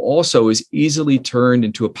people also is easily turned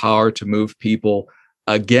into a power to move people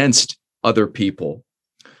against other people.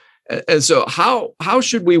 And so how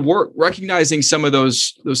should we work, recognizing some of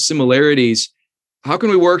those similarities? How can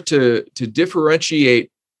we work to differentiate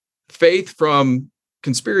faith from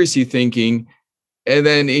conspiracy thinking and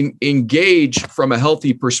then engage from a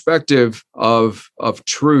healthy perspective of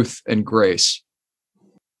truth and grace?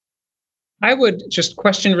 I would just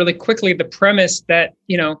question really quickly the premise that,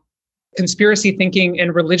 conspiracy thinking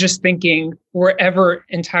and religious thinking were ever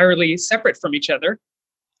entirely separate from each other.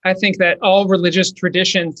 I think that all religious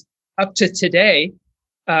traditions up to today,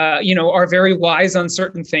 are very wise on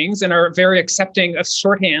certain things and are very accepting of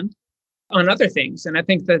shorthand on other things. And I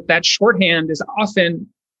think that shorthand is often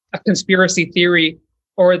a conspiracy theory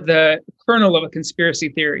or the kernel of a conspiracy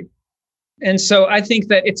theory. And so I think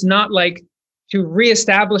that it's not like to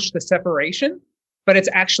reestablish the separation, but it's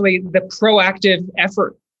actually the proactive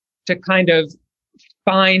effort to kind of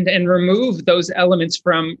find and remove those elements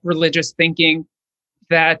from religious thinking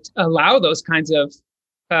that allow those kinds of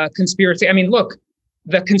conspiracy. I mean, look,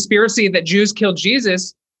 the conspiracy that Jews killed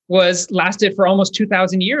Jesus lasted for almost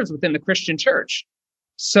 2,000 years within the Christian church.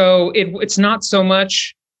 So it's not so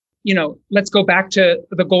much, let's go back to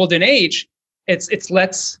the golden age. It's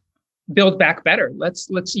let's build back better. Let's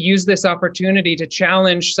use this opportunity to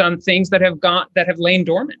challenge some things that have lain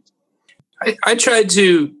dormant. I tried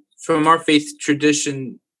to, from our faith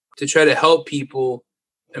tradition, to try to help people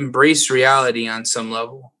embrace reality on some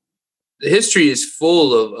level. The history is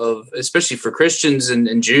full of especially for Christians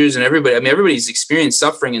and Jews and everybody. I mean, everybody's experienced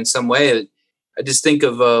suffering in some way. I just think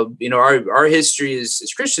of, our history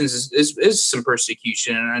as Christians is some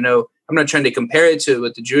persecution. And I know I'm not trying to compare it to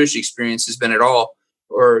what the Jewish experience has been at all,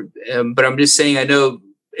 but I'm just saying, I know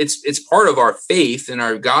it's part of our faith and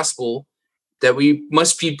our gospel that we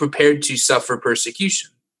must be prepared to suffer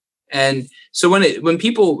persecution. And so when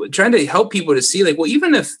people trying to help people to see, like, well,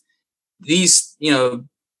 even if these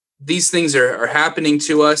things are happening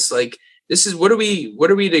to us, like, this is what are we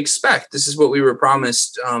to expect? This is what we were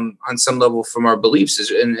promised on some level from our beliefs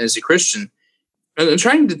as a Christian. And I'm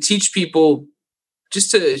trying to teach people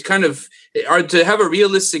just to kind of to have a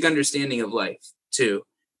realistic understanding of life too.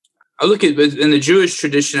 I look at in the Jewish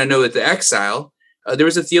tradition. I know at the exile, there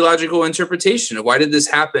was a theological interpretation of why did this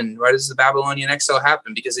happen? Why does the Babylonian exile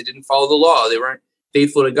happen? Because they didn't follow the law. They weren't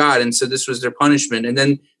faithful to God. And so this was their punishment. And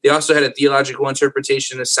then they also had a theological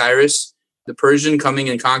interpretation of Cyrus, the Persian, coming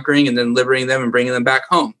and conquering and then liberating them and bringing them back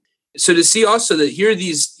home. So to see also that here are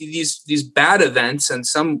these bad events on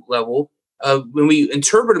some level, when we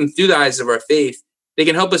interpret them through the eyes of our faith, they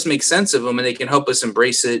can help us make sense of them and they can help us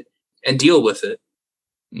embrace it and deal with it.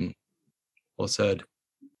 Well said.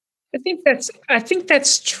 I think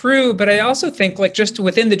that's true, but I also think, like, just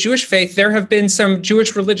within the Jewish faith, there have been some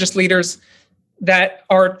Jewish religious leaders that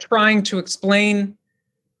are trying to explain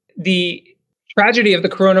the tragedy of the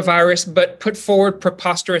coronavirus, but put forward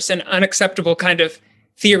preposterous and unacceptable kind of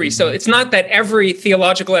theory. So it's not that every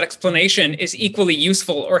theological explanation is equally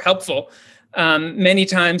useful or helpful. Many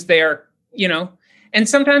times they are, and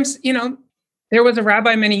sometimes, there was a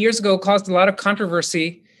rabbi many years ago who caused a lot of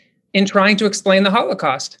controversy in trying to explain the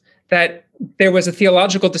Holocaust, that there was a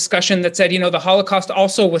theological discussion that said, the Holocaust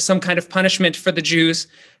also was some kind of punishment for the Jews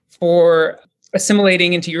for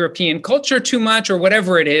assimilating into European culture too much or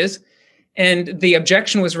whatever it is. And the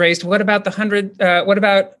objection was raised, what about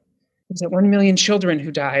was it 1 million children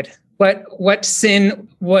who died? What sin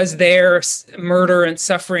was their murder and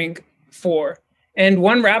suffering for? And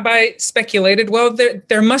one rabbi speculated, well,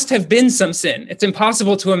 there must have been some sin. It's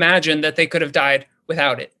impossible to imagine that they could have died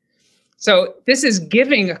without it. So this is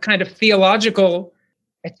giving a kind of theological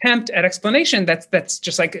attempt at explanation that's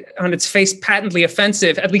just like on its face patently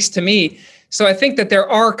offensive, at least to me. So I think that there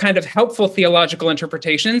are kind of helpful theological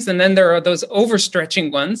interpretations, and then there are those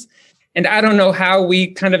overstretching ones. And I don't know how we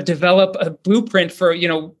kind of develop a blueprint for,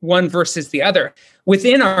 one versus the other.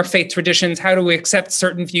 Within our faith traditions, how do we accept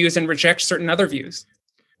certain views and reject certain other views?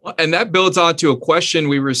 And that builds onto a question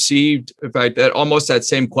we received, in fact, that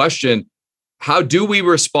same question. How do we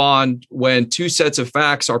respond when two sets of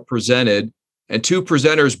facts are presented and two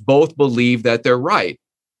presenters both believe that they're right?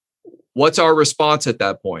 What's our response at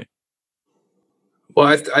that point? Well,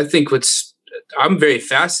 I think I'm very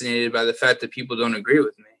fascinated by the fact that people don't agree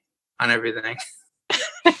with me on everything.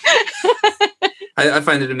 I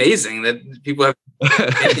find it amazing that people have.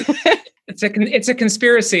 It's a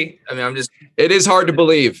conspiracy. I mean, It is hard to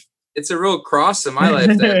believe. It's a real cross in my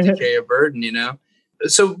life to carry a burden,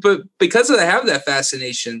 So, but because I have that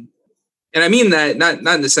fascination, and I mean that not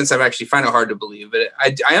in the sense I actually find it hard to believe, but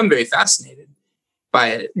I am very fascinated by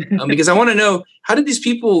it because I want to know, how did these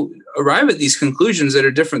people arrive at these conclusions that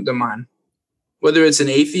are different than mine? Whether it's an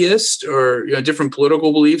atheist or different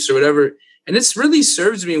political beliefs or whatever. And it's really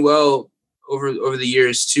serves me well over the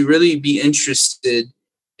years to really be interested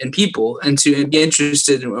in people and to be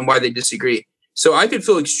interested in why they disagree. So I could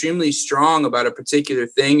feel extremely strong about a particular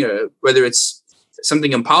thing, whether it's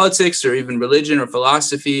something in politics or even religion or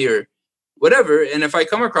philosophy or whatever. And if I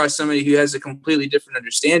come across somebody who has a completely different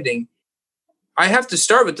understanding, I have to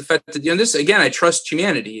start with the fact that, this, again, I trust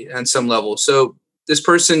humanity on some level. So this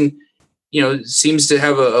person, seems to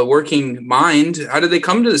have a working mind. How did they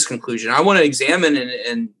come to this conclusion? I want to examine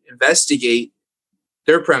and investigate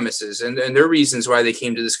their premises and their reasons why they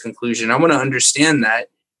came to this conclusion. I want to understand that.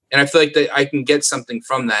 And I feel like that I can get something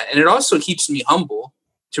from that. And it also keeps me humble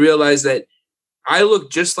to realize that I look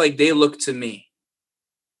just like they look to me.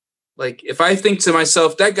 Like if I think to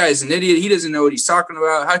myself, that guy's an idiot, he doesn't know what he's talking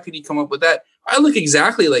about, how could he come up with that? I look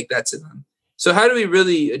exactly like that to them. So how do we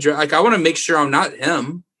really address, I want to make sure I'm not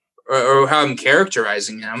him or how I'm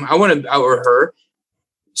characterizing him. I want to, or her.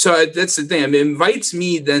 So that's the thing. It invites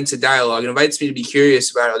me then to dialogue. It invites me to be curious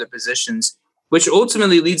about other positions, which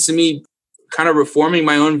ultimately leads to me kind of reforming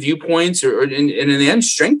my own viewpoints or in the end,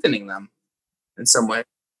 strengthening them in some way.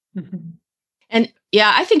 Mm-hmm. And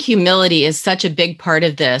yeah, I think humility is such a big part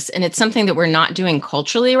of this. And it's something that we're not doing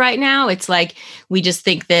culturally right now. It's like we just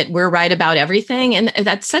think that we're right about everything. And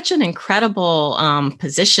that's such an incredible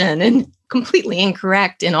position and completely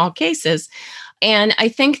incorrect in all cases. And I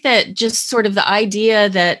think that just sort of the idea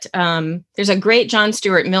that there's a great John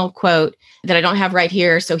Stuart Mill quote that I don't have right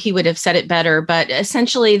here, so he would have said it better. But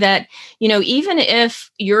essentially that, even if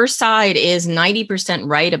your side is 90%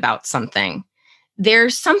 right about something,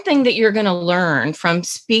 there's something that you're going to learn from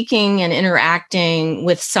speaking and interacting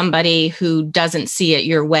with somebody who doesn't see it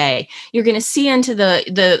your way. You're going to see into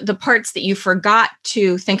the parts that you forgot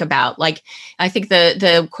to think about. Like, I think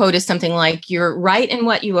the quote is something like, you're right in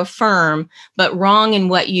what you affirm, but wrong in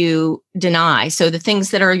what you deny. So the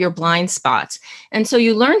things that are your blind spots. And so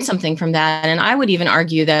you learn something from that. And I would even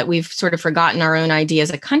argue that we've sort of forgotten our own idea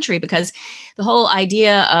as a country, because the whole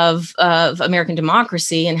idea of American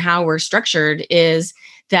democracy and how we're structured is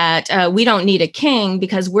that we don't need a king,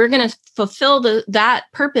 because we're going to fulfill that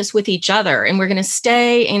purpose with each other. And we're going to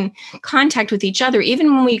stay in contact with each other.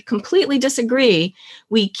 Even when we completely disagree,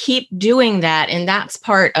 we keep doing that. And that's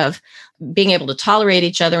part of being able to tolerate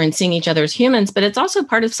each other and seeing each other as humans. But it's also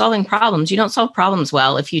part of solving problems. You don't solve problems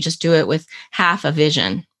well if you just do it with half a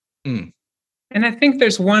vision. Mm. And I think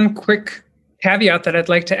there's one quick caveat that I'd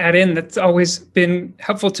like to add in that's always been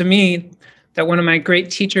helpful to me, that one of my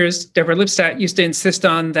great teachers, Deborah Lipstadt, used to insist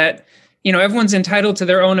on, that, everyone's entitled to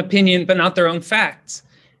their own opinion, but not their own facts.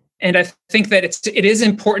 And I think that it is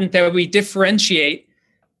important that we differentiate.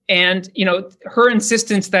 And, her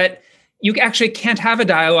insistence that you actually can't have a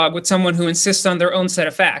dialogue with someone who insists on their own set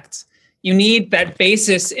of facts. You need that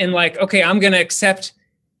basis in like, okay, I'm going to accept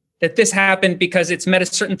that this happened because it's met a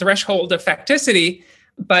certain threshold of facticity.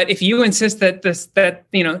 But if you insist that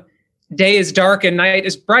day is dark and night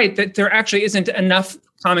is bright, that there actually isn't enough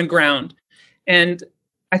common ground. And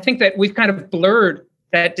I think that we've kind of blurred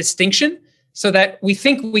that distinction so that we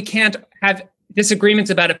think we can't have disagreements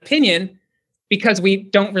about opinion because we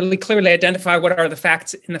don't really clearly identify what are the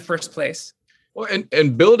facts in the first place. Well,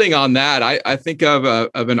 and building on that, I think of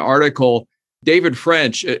an article, David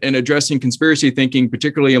French, in addressing conspiracy thinking,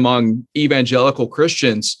 particularly among evangelical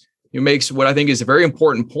Christians, who makes what I think is a very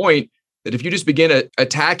important point, that if you just begin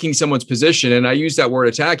attacking someone's position, and I use that word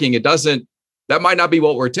attacking, that might not be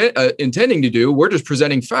what we're intending to do. We're just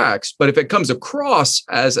presenting facts. But if it comes across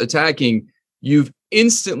as attacking, you've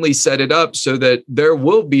instantly set it up so that there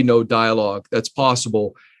will be no dialogue that's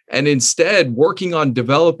possible. And instead, working on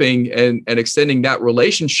developing and extending that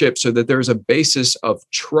relationship so that there's a basis of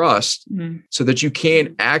trust, so that you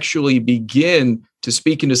can actually begin to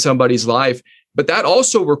speak into somebody's life. But that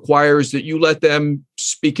also requires that you let them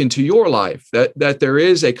speak into your life, that there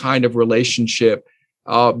is a kind of relationship,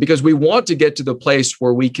 because we want to get to the place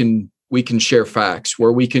where we can share facts,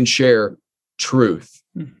 where we can share truth.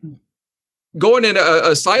 Mm-hmm. Going in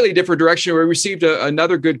a slightly different direction, we received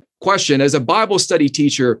another good question. As a Bible study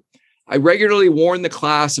teacher, I regularly warn the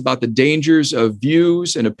class about the dangers of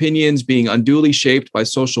views and opinions being unduly shaped by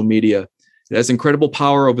social media. It has incredible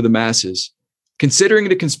power over the masses. Considering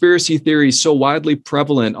the conspiracy theories so widely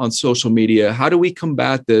prevalent on social media, how do we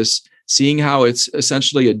combat this, seeing how it's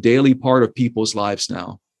essentially a daily part of people's lives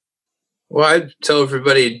now? Well, I tell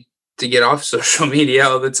everybody to get off social media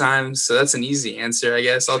all the time. So that's an easy answer, I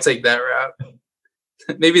guess. I'll take that route.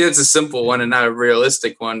 Maybe that's a simple one and not a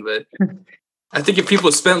realistic one, but I think if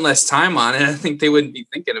people spent less time on it, I think they wouldn't be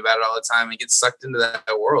thinking about it all the time and get sucked into that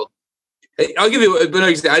world. I'll give you an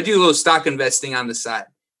example. I do a little stock investing on the side,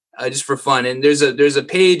 just for fun. And there's a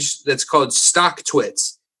page that's called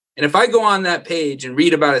StockTwits. And if I go on that page and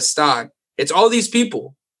read about a stock, it's all these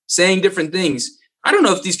people saying different things. I don't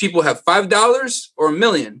know if these people have $5 or $1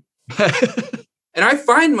 million. And I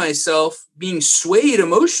find myself being swayed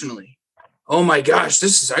emotionally. Oh my gosh,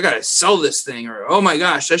 I got to sell this thing. Or, oh my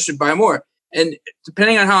gosh, I should buy more. And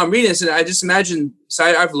depending on how I'm reading this, and I just imagine, so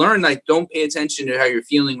I've learned, like, don't pay attention to how you're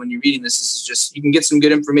feeling when you're reading this. This is just, you can get some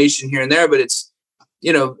good information here and there, but it's,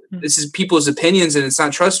 this is people's opinions and it's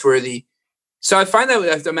not trustworthy. So I find that, I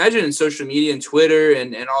have to imagine in social media and Twitter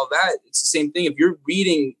and all that, it's the same thing. If you're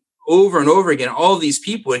reading over and over again, all these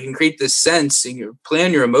people, it can create this sense and you play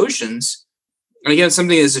on your emotions. And again,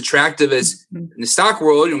 something as attractive as in the stock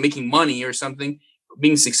world, making money or something,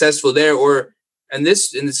 being successful there, or in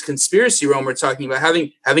this conspiracy realm, we're talking about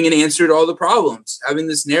having an answer to all the problems, having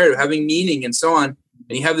this narrative, having meaning and so on.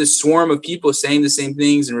 And you have this swarm of people saying the same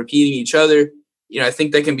things and repeating each other. I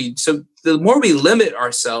think that can be, so the more we limit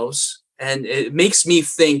ourselves, and it makes me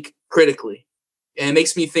think critically and it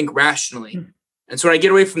makes me think rationally. And so when I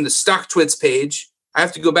get away from the StockTwits page, I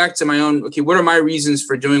have to go back to my own, okay, what are my reasons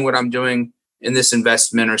for doing what I'm doing in this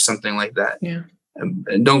investment or something like that? Yeah.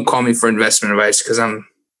 And don't call me for investment advice because I'm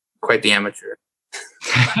quite the amateur.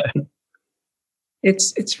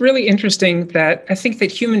 It's really interesting that I think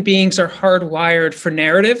that human beings are hardwired for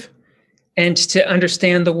narrative and to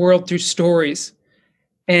understand the world through stories.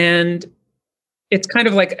 And it's kind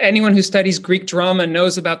of like anyone who studies Greek drama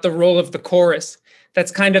knows about the role of the chorus.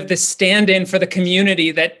 That's kind of the stand-in for the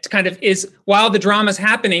community that kind of is, while the drama is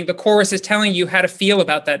happening, the chorus is telling you how to feel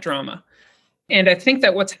about that drama. And I think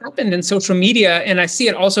that what's happened in social media, and I see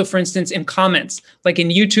it also, for instance, in comments, like in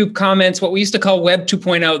YouTube comments, what we used to call Web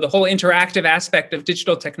 2.0, the whole interactive aspect of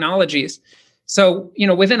digital technologies. So,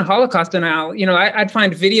 within Holocaust Denial, I'd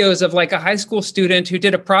find videos of like a high school student who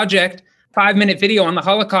did a project, 5-minute video on the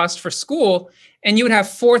Holocaust for school, and you would have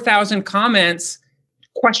 4,000 comments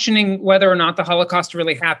questioning whether or not the Holocaust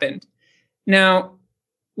really happened. Now,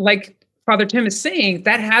 like Father Tim is saying,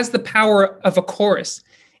 that has the power of a chorus.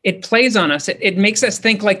 It plays on us. It makes us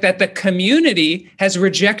think like that the community has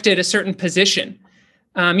rejected a certain position.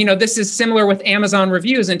 This is similar with Amazon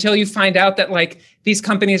reviews until you find out that like these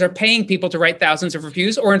companies are paying people to write thousands of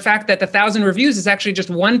reviews, or in fact, that the 1,000 reviews is actually just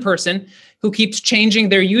one person who keeps changing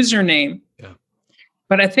their username. Yeah.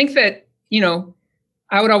 But I think that,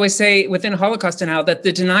 I would always say within Holocaust Denial that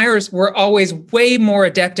the deniers were always way more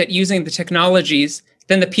adept at using the technologies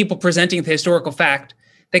than the people presenting the historical fact.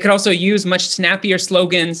 They could also use much snappier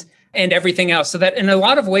slogans and everything else. So that in a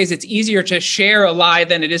lot of ways, it's easier to share a lie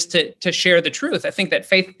than it is to share the truth. I think that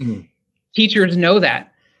faith teachers know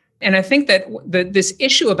that. And I think that this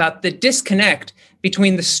issue about the disconnect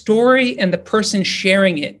between the story and the person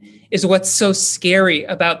sharing it is what's so scary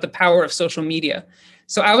about the power of social media.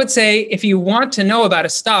 So I would say if you want to know about a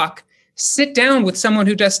stock, sit down with someone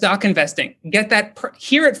who does stock investing,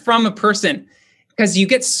 hear it from a person, because you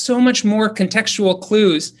get so much more contextual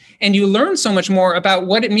clues and you learn so much more about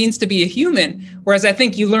what it means to be a human. Whereas I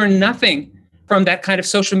think you learn nothing from that kind of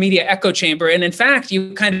social media echo chamber. And in fact,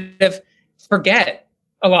 you kind of forget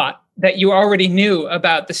a lot that you already knew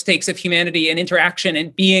about the stakes of humanity and interaction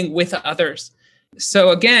and being with others. So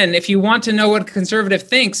again, if you want to know what a conservative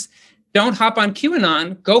thinks, don't hop on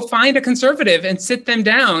QAnon. Go find a conservative and sit them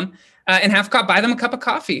down and buy them a cup of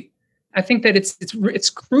coffee. I think that it's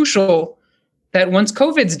crucial that once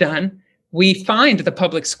COVID's done, we find the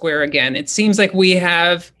public square again. It seems like we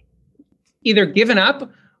have either given up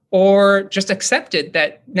or just accepted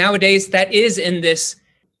that nowadays that is in this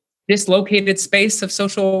dislocated space of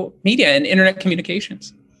social media and internet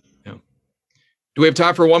communications. Yeah. Do we have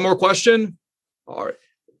time for one more question? All right.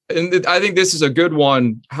 And I think this is a good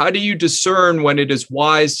one. How do you discern when it is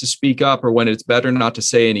wise to speak up or when it's better not to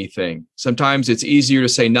say anything? Sometimes it's easier to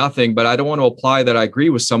say nothing, but I don't want to apply that I agree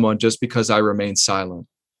with someone just because I remain silent.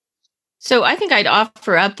 So I think I'd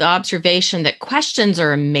offer up the observation that questions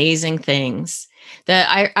are amazing things. That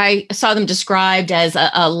I saw them described as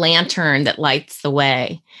a lantern that lights the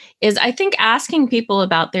way. Is I think asking people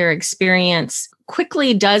about their experience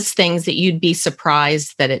quickly does things that you'd be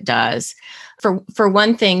surprised that it does. For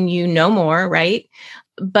one thing, you know more, right?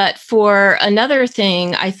 But for another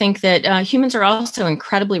thing, I think that humans are also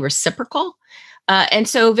incredibly reciprocal. And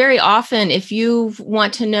so very often, if you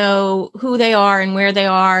want to know who they are and where they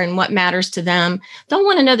are and what matters to them, they'll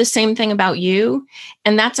want to know the same thing about you.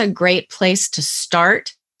 And that's a great place to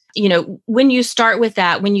start. You know, when you start with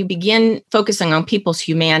that, when you begin focusing on people's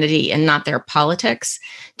humanity and not their politics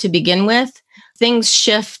to begin with, things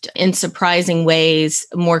shift in surprising ways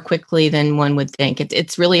more quickly than one would think.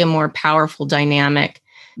 It's really a more powerful dynamic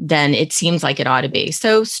than it seems like it ought to be.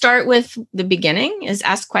 So start with the beginning, is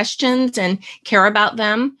ask questions and care about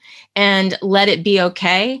them, and let it be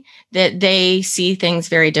okay that they see things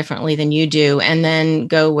very differently than you do, and then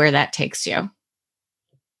go where that takes you.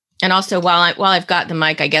 And also, while I've got the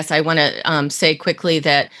mic, I guess I want to say quickly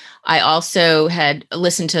that I also had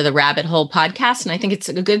listened to the Rabbit Hole podcast, and I think it's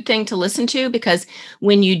a good thing to listen to, because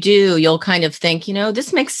when you do, you'll kind of think,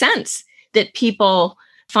 this makes sense that people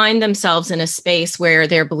find themselves in a space where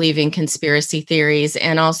they're believing conspiracy theories.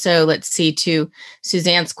 And also, let's see, to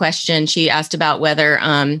Suzanne's question, she asked about whether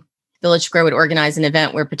Village Square would organize an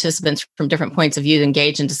event where participants from different points of view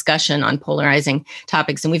engage in discussion on polarizing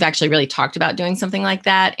topics. And we've actually really talked about doing something like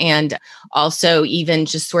that. And also even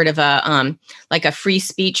just sort of like a free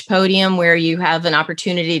speech podium where you have an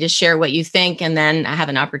opportunity to share what you think and then have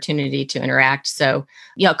an opportunity to interact. So,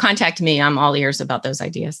 contact me. I'm all ears about those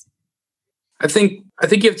ideas. I think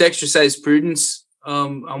you have to exercise prudence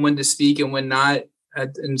on when to speak and when not.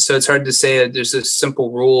 And so it's hard to say that there's a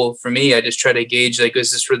simple rule for me. I just try to gauge,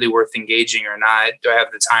 is this really worth engaging or not? Do I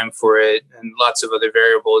have the time for it? And lots of other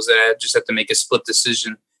variables that I just have to make a split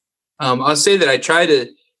decision. I'll say that I try to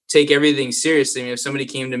take everything seriously. I mean, if somebody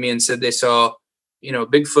came to me and said they saw,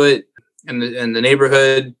 Bigfoot in the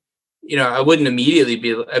neighborhood, I wouldn't immediately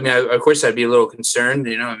be, of course I'd be a little concerned,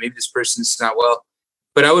 maybe this person's not well,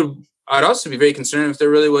 but I'd also be very concerned if there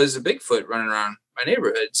really was a Bigfoot running around my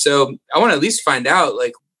neighborhood. So I want to at least find out,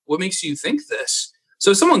 what makes you think this?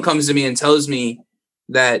 So if someone comes to me and tells me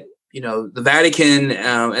that, the Vatican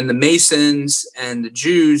and the Masons and the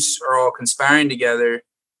Jews are all conspiring together,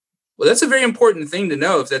 well, that's a very important thing to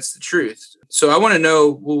know if that's the truth. So I want to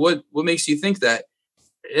know, well, what makes you think that?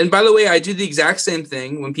 And by the way, I do the exact same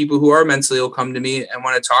thing when people who are mentally ill come to me and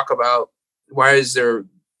want to talk about why is there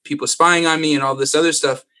people spying on me and all this other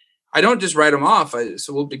stuff. I don't just write them off.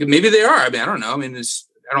 Maybe they are. I don't know.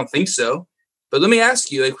 I don't think so. But let me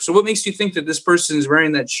ask you, so what makes you think that this person's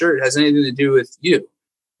wearing that shirt has anything to do with you?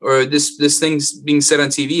 Or this thing's being said on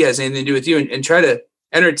TV has anything to do with you? And try to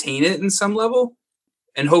entertain it in some level.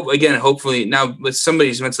 And hopefully now with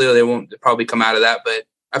somebody's mentally ill, they won't probably come out of that. But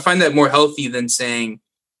I find that more healthy than saying,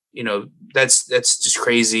 that's just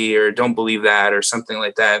crazy or don't believe that or something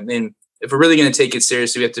like that. I mean, if we're really going to take it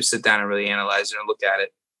seriously, we have to sit down and really analyze it and look at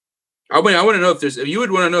it. I want to know if you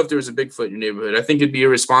would want to know if there was a Bigfoot in your neighborhood. I think it'd be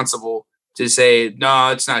irresponsible to say, no,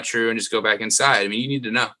 it's not true, and just go back inside. I mean, you need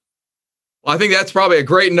to know. Well, I think that's probably a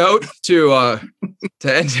great note to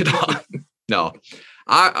end it on. No,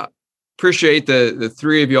 I appreciate the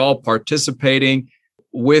three of y'all participating.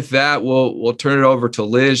 With that, we'll turn it over to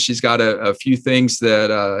Liz. She's got a few things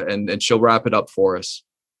that, and she'll wrap it up for us.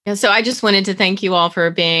 Yeah, so I just wanted to thank you all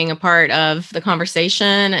for being a part of the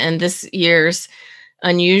conversation and this year's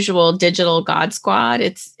unusual digital God Squad.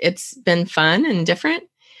 It's been fun and different.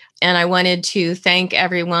 And I wanted to thank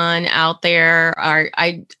everyone out there.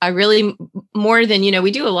 I really, more than,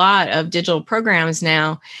 we do a lot of digital programs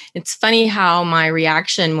now. It's funny how my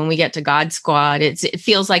reaction when we get to God Squad, it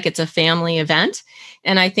feels like it's a family event.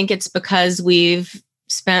 And I think it's because we've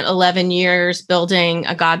spent 11 years building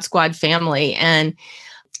a God Squad family. And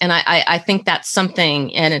I think that's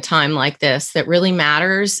something in a time like this that really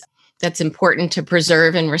matters, that's important to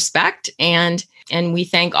preserve and respect. And we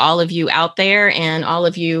thank all of you out there and all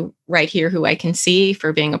of you right here who I can see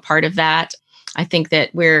for being a part of that. I think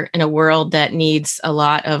that we're in a world that needs a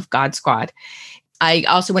lot of God Squad. I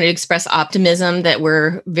also want to express optimism that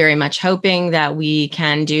we're very much hoping that we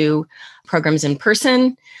can do programs in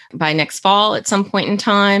person by next fall at some point in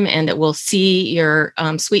time, and that we'll see your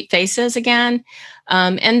sweet faces again.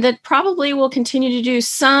 And that probably will continue to do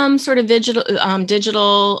some sort of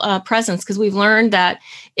digital presence, because we've learned that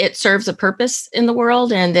it serves a purpose in the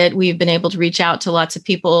world, and that we've been able to reach out to lots of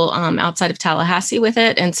people outside of Tallahassee with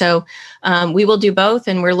it. And so we will do both,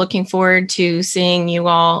 and we're looking forward to seeing you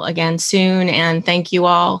all again soon. And thank you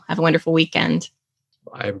all. Have a wonderful weekend.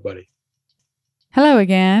 Bye, everybody. Hello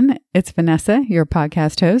again. It's Vanessa, your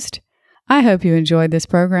podcast host. I hope you enjoyed this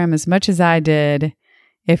program as much as I did.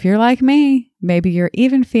 If you're like me, maybe you're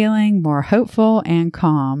even feeling more hopeful and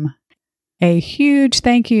calm. A huge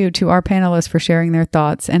thank you to our panelists for sharing their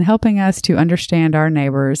thoughts and helping us to understand our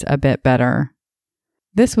neighbors a bit better.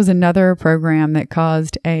 This was another program that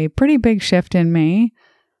caused a pretty big shift in me.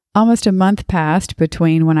 Almost a month passed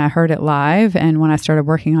between when I heard it live and when I started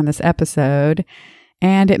working on this episode,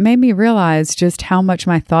 and it made me realize just how much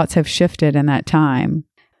my thoughts have shifted in that time.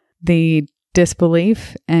 The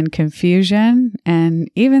disbelief and confusion and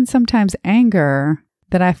even sometimes anger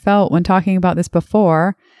that I felt when talking about this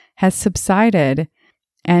before has subsided.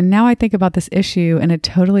 And now I think about this issue in a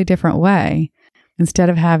totally different way. Instead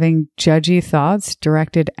of having judgy thoughts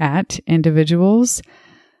directed at individuals,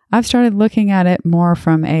 I've started looking at it more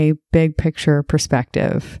from a big picture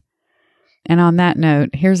perspective. And on that note,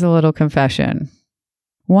 here's a little confession.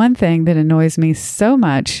 One thing that annoys me so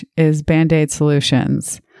much is Band-Aid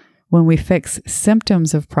solutions, when we fix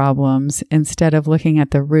symptoms of problems instead of looking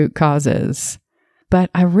at the root causes. But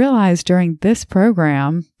I realized during this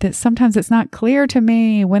program that sometimes it's not clear to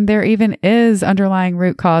me when there even is underlying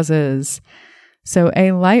root causes. So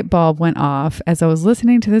a light bulb went off as I was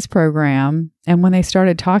listening to this program, and when they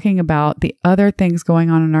started talking about the other things going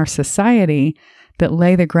on in our society that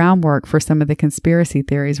lay the groundwork for some of the conspiracy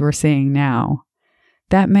theories we're seeing now.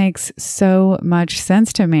 That makes so much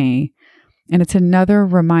sense to me. And it's another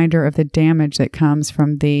reminder of the damage that comes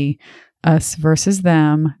from the us versus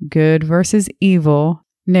them, good versus evil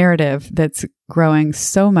narrative that's growing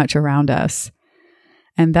so much around us.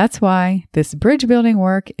 And that's why this bridge building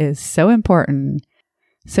work is so important.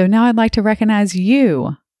 So now I'd like to recognize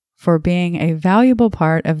you for being a valuable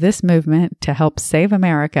part of this movement to help save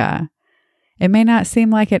America. It may not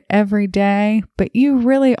seem like it every day, but you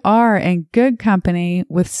really are in good company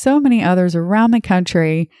with so many others around the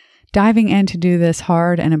country diving in to do this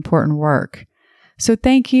hard and important work. So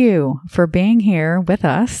thank you for being here with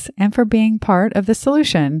us and for being part of the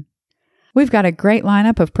solution. We've got a great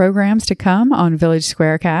lineup of programs to come on Village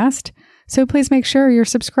Squarecast, so please make sure you're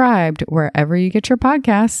subscribed wherever you get your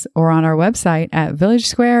podcasts or on our website at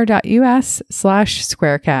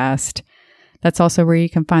villagesquare.us/squarecast. That's also where you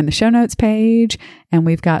can find the show notes page, and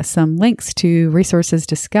we've got some links to resources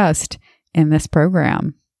discussed in this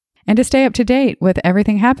program. And to stay up to date with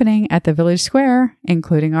everything happening at the Village Square,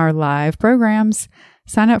 including our live programs,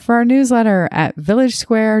 sign up for our newsletter at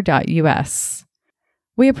villagesquare.us.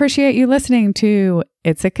 We appreciate you listening to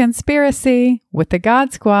It's a Conspiracy with the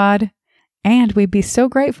God Squad, and we'd be so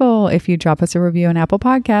grateful if you drop us a review on Apple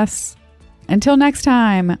Podcasts. Until next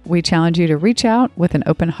time, we challenge you to reach out with an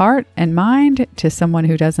open heart and mind to someone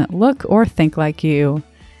who doesn't look or think like you.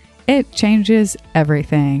 It changes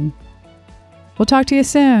everything. We'll talk to you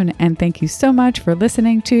soon, and thank you so much for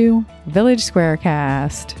listening to Village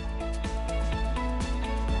Squarecast.